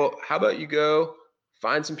like, okay, well, how about you go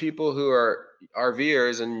find some people who are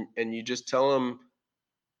RVers and you just tell them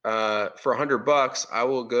for $100, I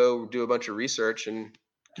will go do a bunch of research and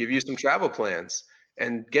give you some travel plans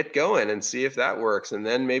and get going and see if that works. And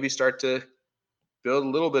then maybe start to build a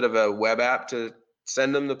little bit of a web app to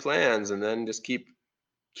send them the plans, and then just keep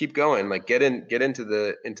going. Like get into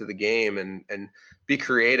the game and be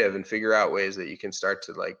creative and figure out ways that you can start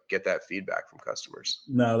to like get that feedback from customers.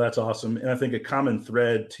 No, that's awesome. And I think a common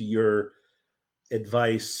thread to your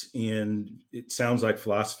advice, and it sounds like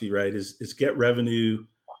philosophy, right, is get revenue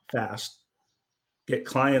fast, get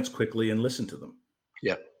clients quickly, and listen to them.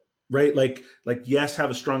 Yeah. Right. Like, yes,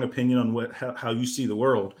 have a strong opinion on how you see the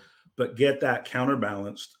world, but get that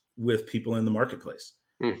counterbalanced with people in the marketplace.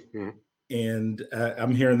 Mm-hmm. And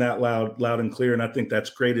I'm hearing that loud and clear. And I think that's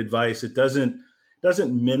great advice. It doesn't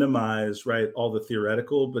minimize, right, all the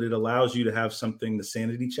theoretical, but it allows you to have something to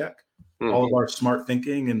sanity check all of our smart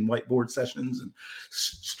thinking and whiteboard sessions and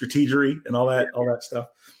strategery and all that stuff,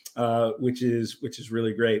 which is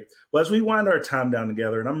really great. Well, as we wind our time down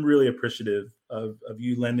together, and I'm really appreciative of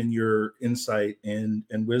you lending your insight and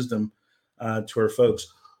wisdom to our folks.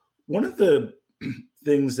 One of the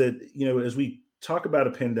things that, you know, as we talk about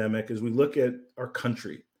a pandemic, as we look at our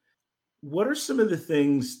country, what are some of the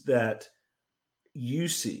things that you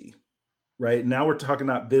see, right? Now we're talking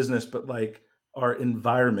about business, but like our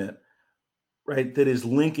environment, right, that is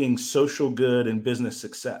linking social good and business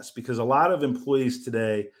success? Because a lot of employees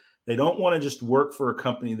today, they don't want to just work for a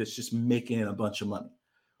company that's just making a bunch of money,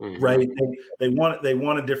 right? They want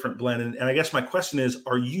a different blend. And I guess my question is,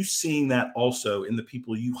 are you seeing that also in the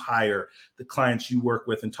people you hire, the clients you work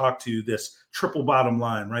with and talk to, this triple bottom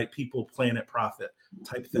line, right? People, planet, profit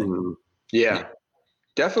type thing? Yeah,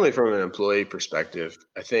 definitely from an employee perspective.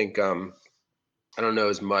 I think, I don't know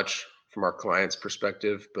as much from our clients'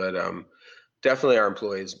 perspective, but definitely our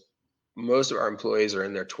employees, most of our employees are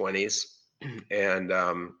in their 20s. And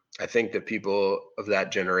I think that people of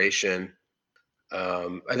that generation,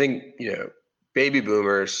 I think, you know, baby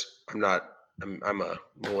boomers, I'm a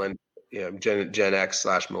millennial, you know, Gen X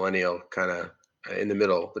 / millennial, kind of in the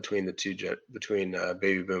middle between the two, between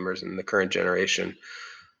baby boomers and the current generation.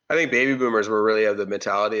 I think baby boomers were really of the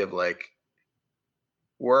mentality of like,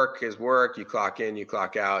 work is work, you clock in, you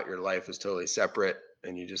clock out, your life is totally separate,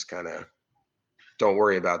 and you just kind of don't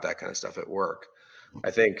worry about that kind of stuff at work.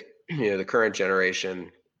 I think, you know, the current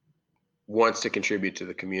generation wants to contribute to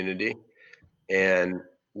the community, and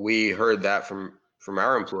we heard that from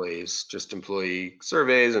our employees. Just employee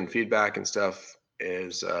surveys and feedback and stuff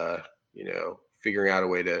is, you know, figuring out a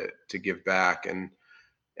way to give back.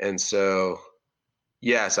 And so,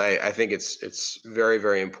 yes, I think it's very,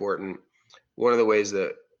 very important. One of the ways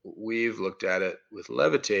that we've looked at it with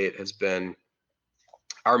Levitate has been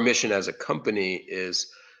our mission as a company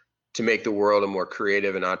is to make the world a more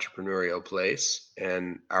creative and entrepreneurial place.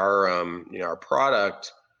 And our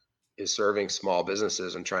product is serving small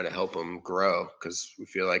businesses and trying to help them grow, because we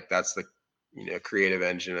feel like that's the creative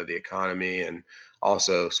engine of the economy, and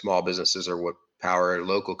also small businesses are what power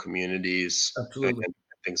local communities. Absolutely. And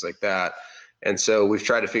things like that. And so we've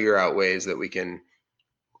tried to figure out ways that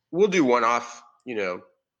we'll do one-off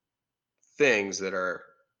things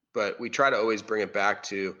but we try to always bring it back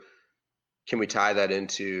to, can we tie that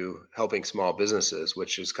into helping small businesses,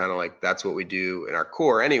 which is kind of like, that's what we do in our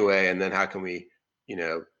core anyway. And then how can we,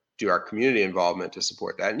 do our community involvement to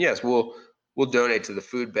support that? And yes, we'll donate to the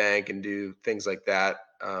food bank and do things like that,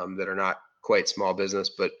 that are not quite small business.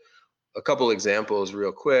 But a couple examples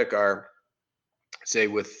real quick are, say,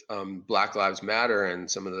 with Black Lives Matter and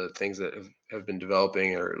some of the things that have been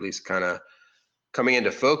developing, or at least kind of coming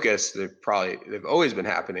into focus. They've always been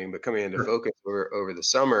happening, but coming into focus over the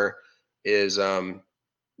summer is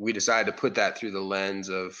we decided to put that through the lens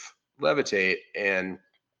of Levitate. And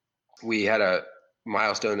we had a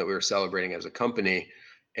milestone that we were celebrating as a company,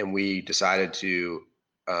 and we decided to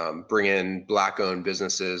bring in Black-owned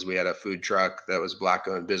businesses. We had a food truck that was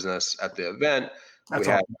Black-owned business at the event. That's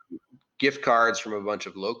we had awesome. gift cards from a bunch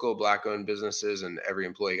of local Black-owned businesses, and every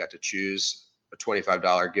employee got to choose a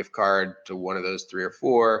 $25 gift card to one of those 3 or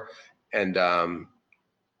 4, and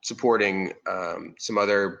supporting some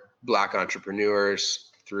other Black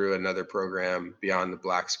entrepreneurs through another program, Beyond the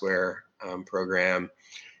Black Square program.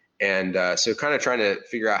 And so kind of trying to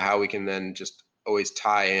figure out how we can then just always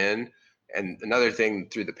tie in. And another thing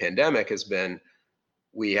through the pandemic has been,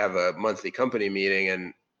 we have a monthly company meeting,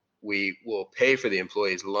 and we will pay for the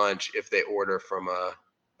employees' lunch if they order from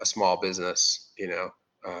a small business,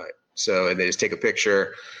 so, and they just take a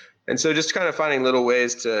picture. And so just kind of finding little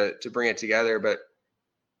ways to bring it together, but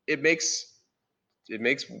it makes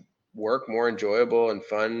work more enjoyable and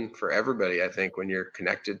fun for everybody, I think, when you're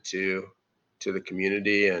connected to the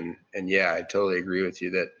community. And yeah, I totally agree with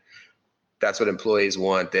you that that's what employees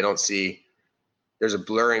want. They don't see, there's a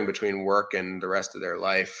blurring between work and the rest of their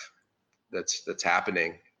life that's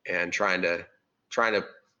happening, and trying to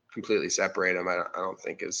completely separate them, I don't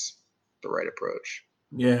think is the right approach.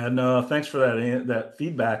 Yeah, no, thanks for that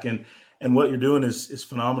feedback, and what you're doing is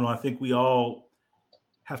phenomenal. I think we all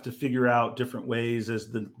have to figure out different ways as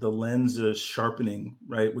the lens is sharpening,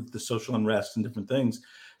 right, with the social unrest and different things.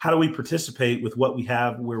 How do we participate with what we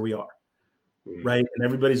have where we are, right? And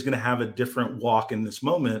everybody's going to have a different walk in this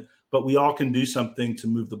moment, but we all can do something to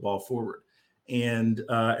move the ball forward. And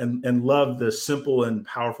love the simple and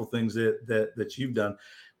powerful things that you've done.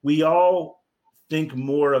 We all think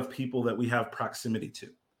more of people that we have proximity to.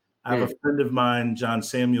 I have a friend of mine, John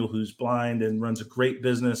Samuel, who's blind and runs a great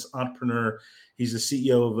business, entrepreneur. He's the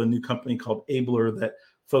CEO of a new company called Abler that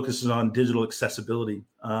focuses on digital accessibility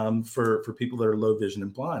for people that are low vision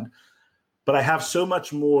and blind. But I have so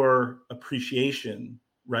much more appreciation,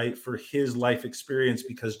 right, for his life experience,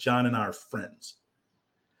 because John and I are friends.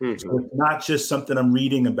 So it's not just something I'm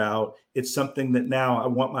reading about. It's something that now I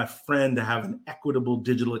want my friend to have an equitable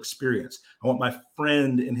digital experience. I want my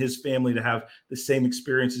friend and his family to have the same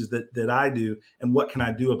experiences that I do. And what can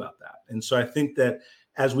I do about that? And so I think that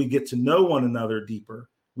as we get to know one another deeper,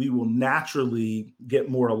 we will naturally get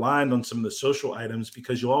more aligned on some of the social items,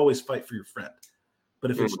 because you'll always fight for your friend. But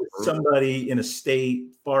if it's somebody in a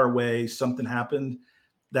state far away, something happened,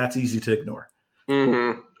 that's easy to ignore.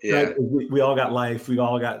 Yeah. Right? We all got life. We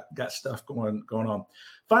all got stuff going on.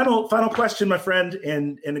 Final question, my friend.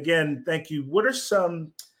 And again, thank you. What are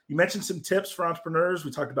you mentioned some tips for entrepreneurs.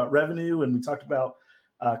 We talked about revenue, and we talked about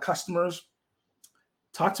customers.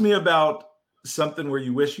 Talk to me about something where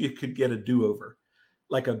you wish you could get a do-over,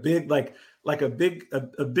 like a big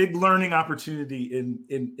learning opportunity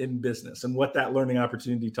in business, and what that learning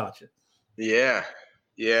opportunity taught you. Yeah.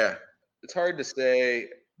 It's hard to say.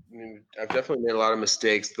 I mean, I've definitely made a lot of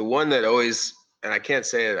mistakes. The one that always, and I can't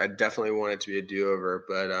say it, I definitely want it to be a do-over,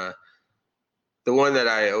 but the one that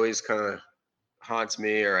I always kind of haunts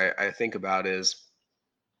me, or I think about, is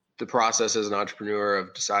the process as an entrepreneur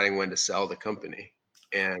of deciding when to sell the company.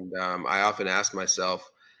 And I often ask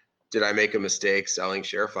myself, did I make a mistake selling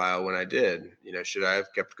ShareFile when I did? Should I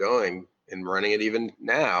have kept going and running it even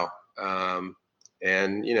now? And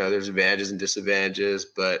there's advantages and disadvantages,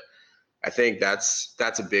 but I think that's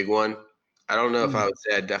a big one. I don't know if I would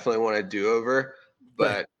say I definitely want to do over,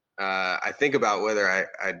 but I think about whether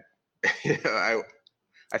I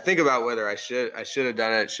I think about whether I should have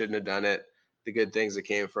done it, shouldn't have done it, the good things that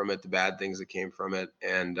came from it, the bad things that came from it.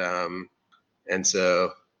 And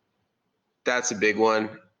so that's a big one.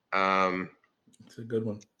 It's a good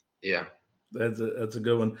one. Yeah. That's a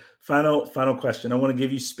good one. Final question. I want to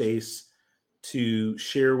give you space to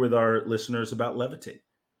share with our listeners about Levitate,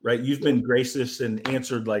 right? You've been gracious and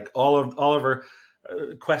answered like all of our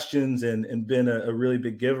questions and been a really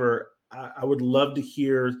big giver. I would love to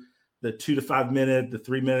hear the 2 to 5 minute, the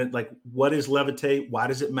 3 minute, like what is Levitate? Why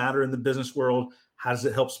does it matter in the business world? How does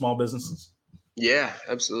it help small businesses? Yeah,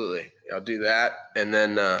 absolutely. I'll do that. And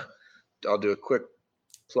then I'll do a quick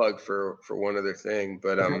plug for one other thing.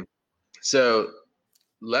 But so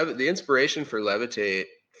the inspiration for Levitate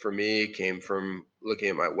for me came from looking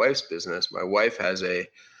at my wife's business. My wife has a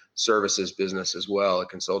services business as well, a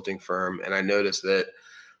consulting firm. And I noticed that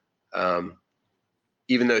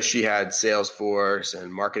even though she had Salesforce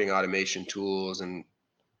and marketing automation tools and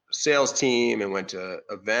sales team and went to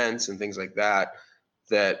events and things like that,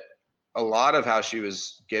 that a lot of how she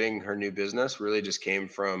was getting her new business really just came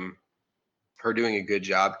from her doing a good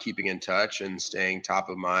job keeping in touch and staying top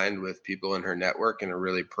of mind with people in her network in a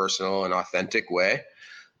really personal and authentic way.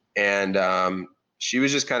 And she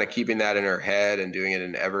was just kind of keeping that in her head and doing it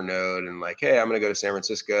in Evernote and like, hey, I'm going to go to San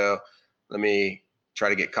Francisco. Let me try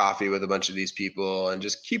to get coffee with a bunch of these people and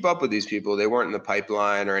just keep up with these people. They weren't in the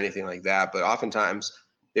pipeline or anything like that, but oftentimes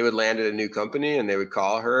they would land at a new company and they would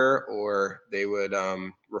call her or they would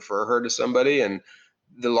refer her to somebody. And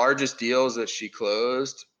the largest deals that she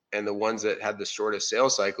closed and the ones that had the shortest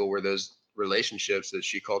sales cycle were those relationships that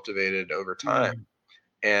she cultivated over time.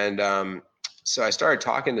 And so I started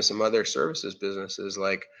talking to some other services businesses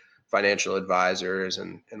like financial advisors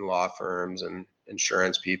and law firms and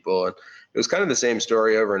insurance people. And it was kind of the same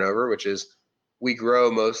story over and over, which is we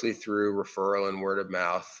grow mostly through referral and word of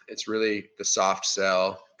mouth. It's really the soft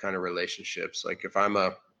sell kind of relationships. Like if I'm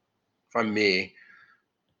me,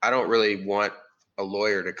 I don't really want a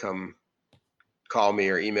lawyer to come call me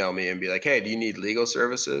or email me and be like, hey, do you need legal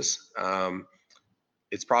services?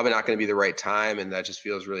 It's probably not going to be the right time. And that just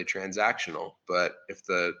feels really transactional. But if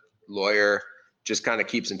the lawyer just kind of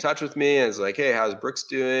keeps in touch with me and is like, hey, how's Brooks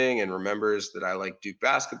doing? And remembers that I like Duke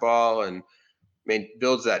basketball and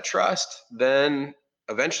builds that trust, then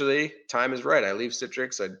eventually time is right. I leave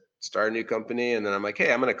Citrix, I start a new company, and then I'm like,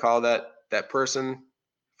 hey, I'm going to call that person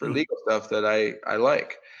for legal stuff that I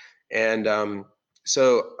like. And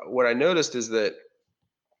so what I noticed is that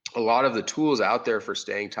a lot of the tools out there for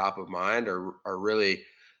staying top of mind are really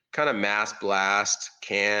kind of mass blast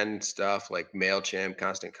canned stuff like MailChimp,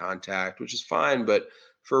 Constant Contact, which is fine. But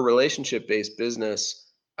for a relationship-based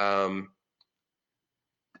business, it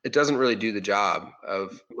doesn't really do the job.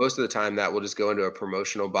 Of most of the time that will just go into a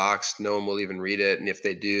promotional box. No one will even read it. And if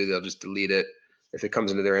they do, they'll just delete it. If it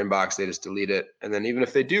comes into their inbox, they just delete it. And then even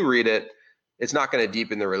if they do read it, it's not going to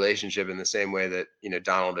deepen the relationship in the same way that,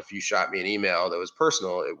 Donald, if you shot me an email that was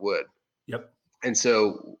personal, it would. Yep. And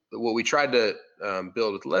so what we tried to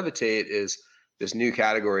build with Levitate is this new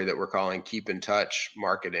category that we're calling keep in touch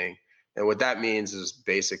marketing. And what that means is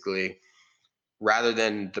basically, rather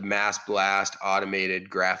than the mass blast,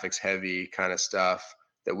 automated, graphics heavy kind of stuff,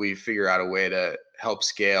 that we figure out a way to help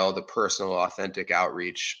scale the personal, authentic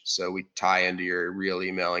outreach. So we tie into your real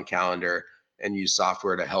email and calendar and use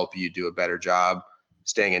software to help you do a better job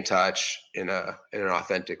staying in touch in an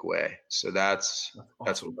authentic way. So that's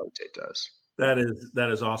what Levitate does. That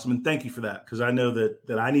is awesome. And thank you for that. Cause I know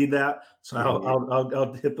that I need that. So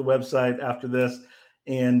I'll hit the website after this.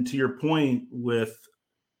 And to your point with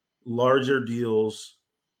larger deals,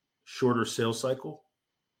 shorter sales cycle,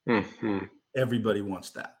 everybody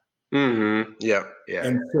wants that. Yeah.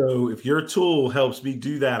 And so if your tool helps me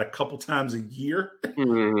do that a couple times a year,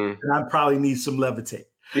 then I probably need some Levitate.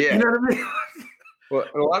 Yeah. You know what I mean? Well,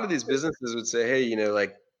 a lot of these businesses would say, hey,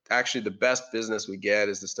 like actually the best business we get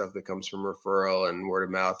is the stuff that comes from referral and word of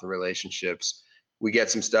mouth and relationships. We get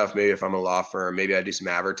some stuff, maybe if I'm a law firm, maybe I do some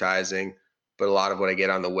advertising, but a lot of what I get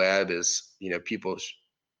on the web is, people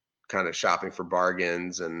kind of shopping for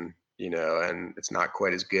bargains and, and it's not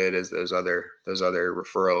quite as good as those other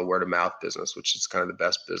referral word of mouth business, which is kind of the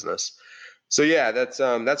best business. So yeah, that's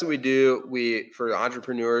what we do. For the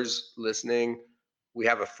entrepreneurs listening, we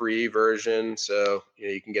have a free version. So,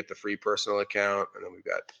 you can get the free personal account, and then we've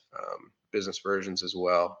got business versions as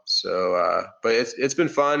well. So, but it's been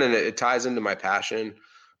fun, and it ties into my passion,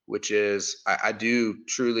 which is I do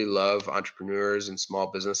truly love entrepreneurs and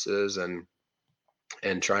small businesses and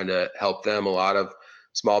trying to help them. A lot of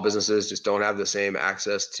small businesses just don't have the same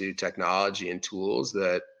access to technology and tools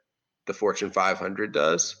that the Fortune 500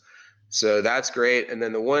 does. So that's great. And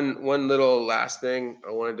then the one little last thing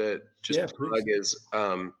I wanted to just plug is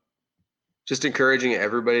just encouraging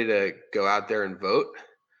everybody to go out there and vote.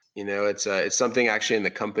 You know, it's something actually in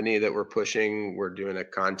the company that we're pushing. We're doing a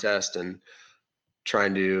contest and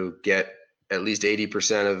trying to get at least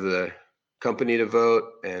 80% of the company to vote.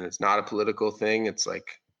 And it's not a political thing. It's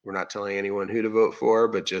like, we're not telling anyone who to vote for,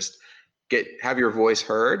 but just have your voice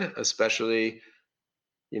heard, especially,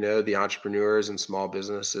 you know, the entrepreneurs and small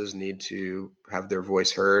businesses need to have their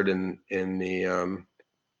voice heard in the,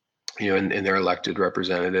 you know, in their elected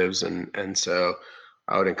representatives. And so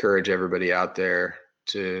I would encourage everybody out there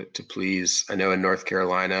to please. I know in North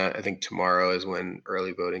Carolina, I think tomorrow is when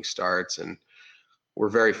early voting starts. And we're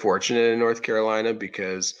very fortunate in North Carolina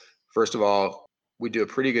because, first of all, we do a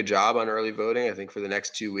pretty good job on early voting. I think for the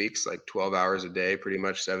next 2 weeks, like 12 hours a day, pretty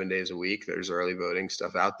much 7 days a week, there's early voting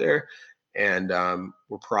stuff out there. And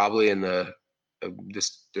we're probably in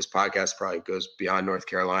this podcast probably goes beyond North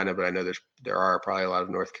Carolina, but I know there are probably a lot of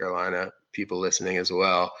North Carolina people listening as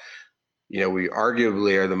well. You know, we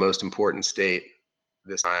arguably are the most important state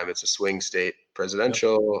this time. It's a swing state,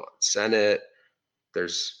 presidential, Senate.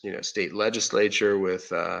 There's, you know, state legislature with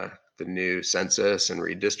the new census and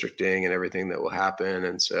redistricting and everything that will happen.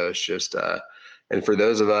 And so it's just, and for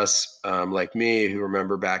those of us like me who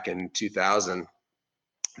remember back in 2000,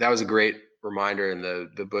 that was a great reminder in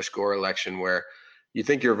the Bush-Gore election where you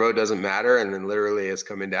think your vote doesn't matter, and then literally it's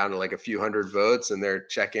coming down to like a few hundred votes, and they're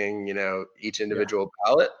checking, you know, each individual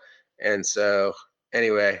ballot. And so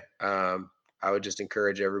anyway, I would just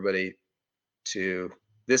encourage everybody to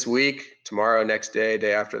this week, tomorrow, next day,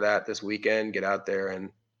 day after that, this weekend, get out there and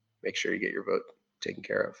make sure you get your vote taken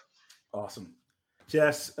care of. Awesome.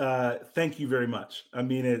 Jess, thank you very much. I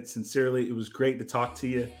mean it sincerely. It was great to talk to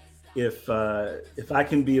you. If I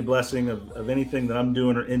can be a blessing of anything that I'm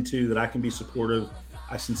doing or into that I can be supportive,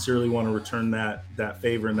 I sincerely want to return that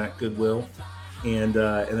favor and that goodwill, and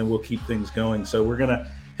then we'll keep things going. So we're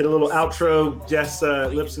gonna hit a little outro. Jess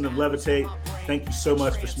Lipson of Levitate, thank you so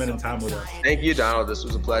much for spending time with us. Thank you, Donald. This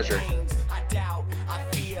was a pleasure. I doubt, I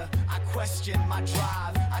fear, I question my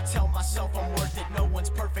drive. I tell myself I'm worth it. No one's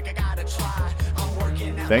perfect. I gotta try. I'm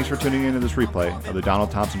working out. Thanks for tuning into this replay of the Donald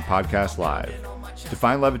Thompson Podcast Live. To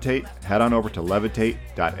find Levitate, head on over to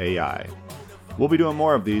levitate.ai. We'll be doing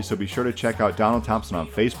more of these, so be sure to check out Donald Thompson on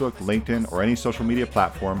Facebook, LinkedIn, or any social media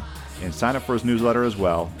platform, and sign up for his newsletter as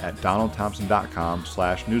well at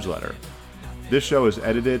donaldthompson.com/newsletter. This show is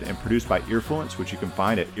edited and produced by Earfluence, which you can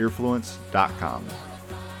find at earfluence.com.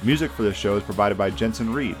 Music for this show is provided by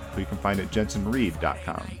Jensen Reed, who you can find at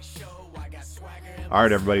jensenreed.com. All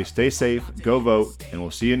right, everybody, stay safe, go vote, and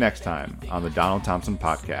we'll see you next time on the Donald Thompson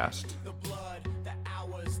Podcast. The blood, the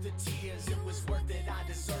hours, the tears, it was worth it.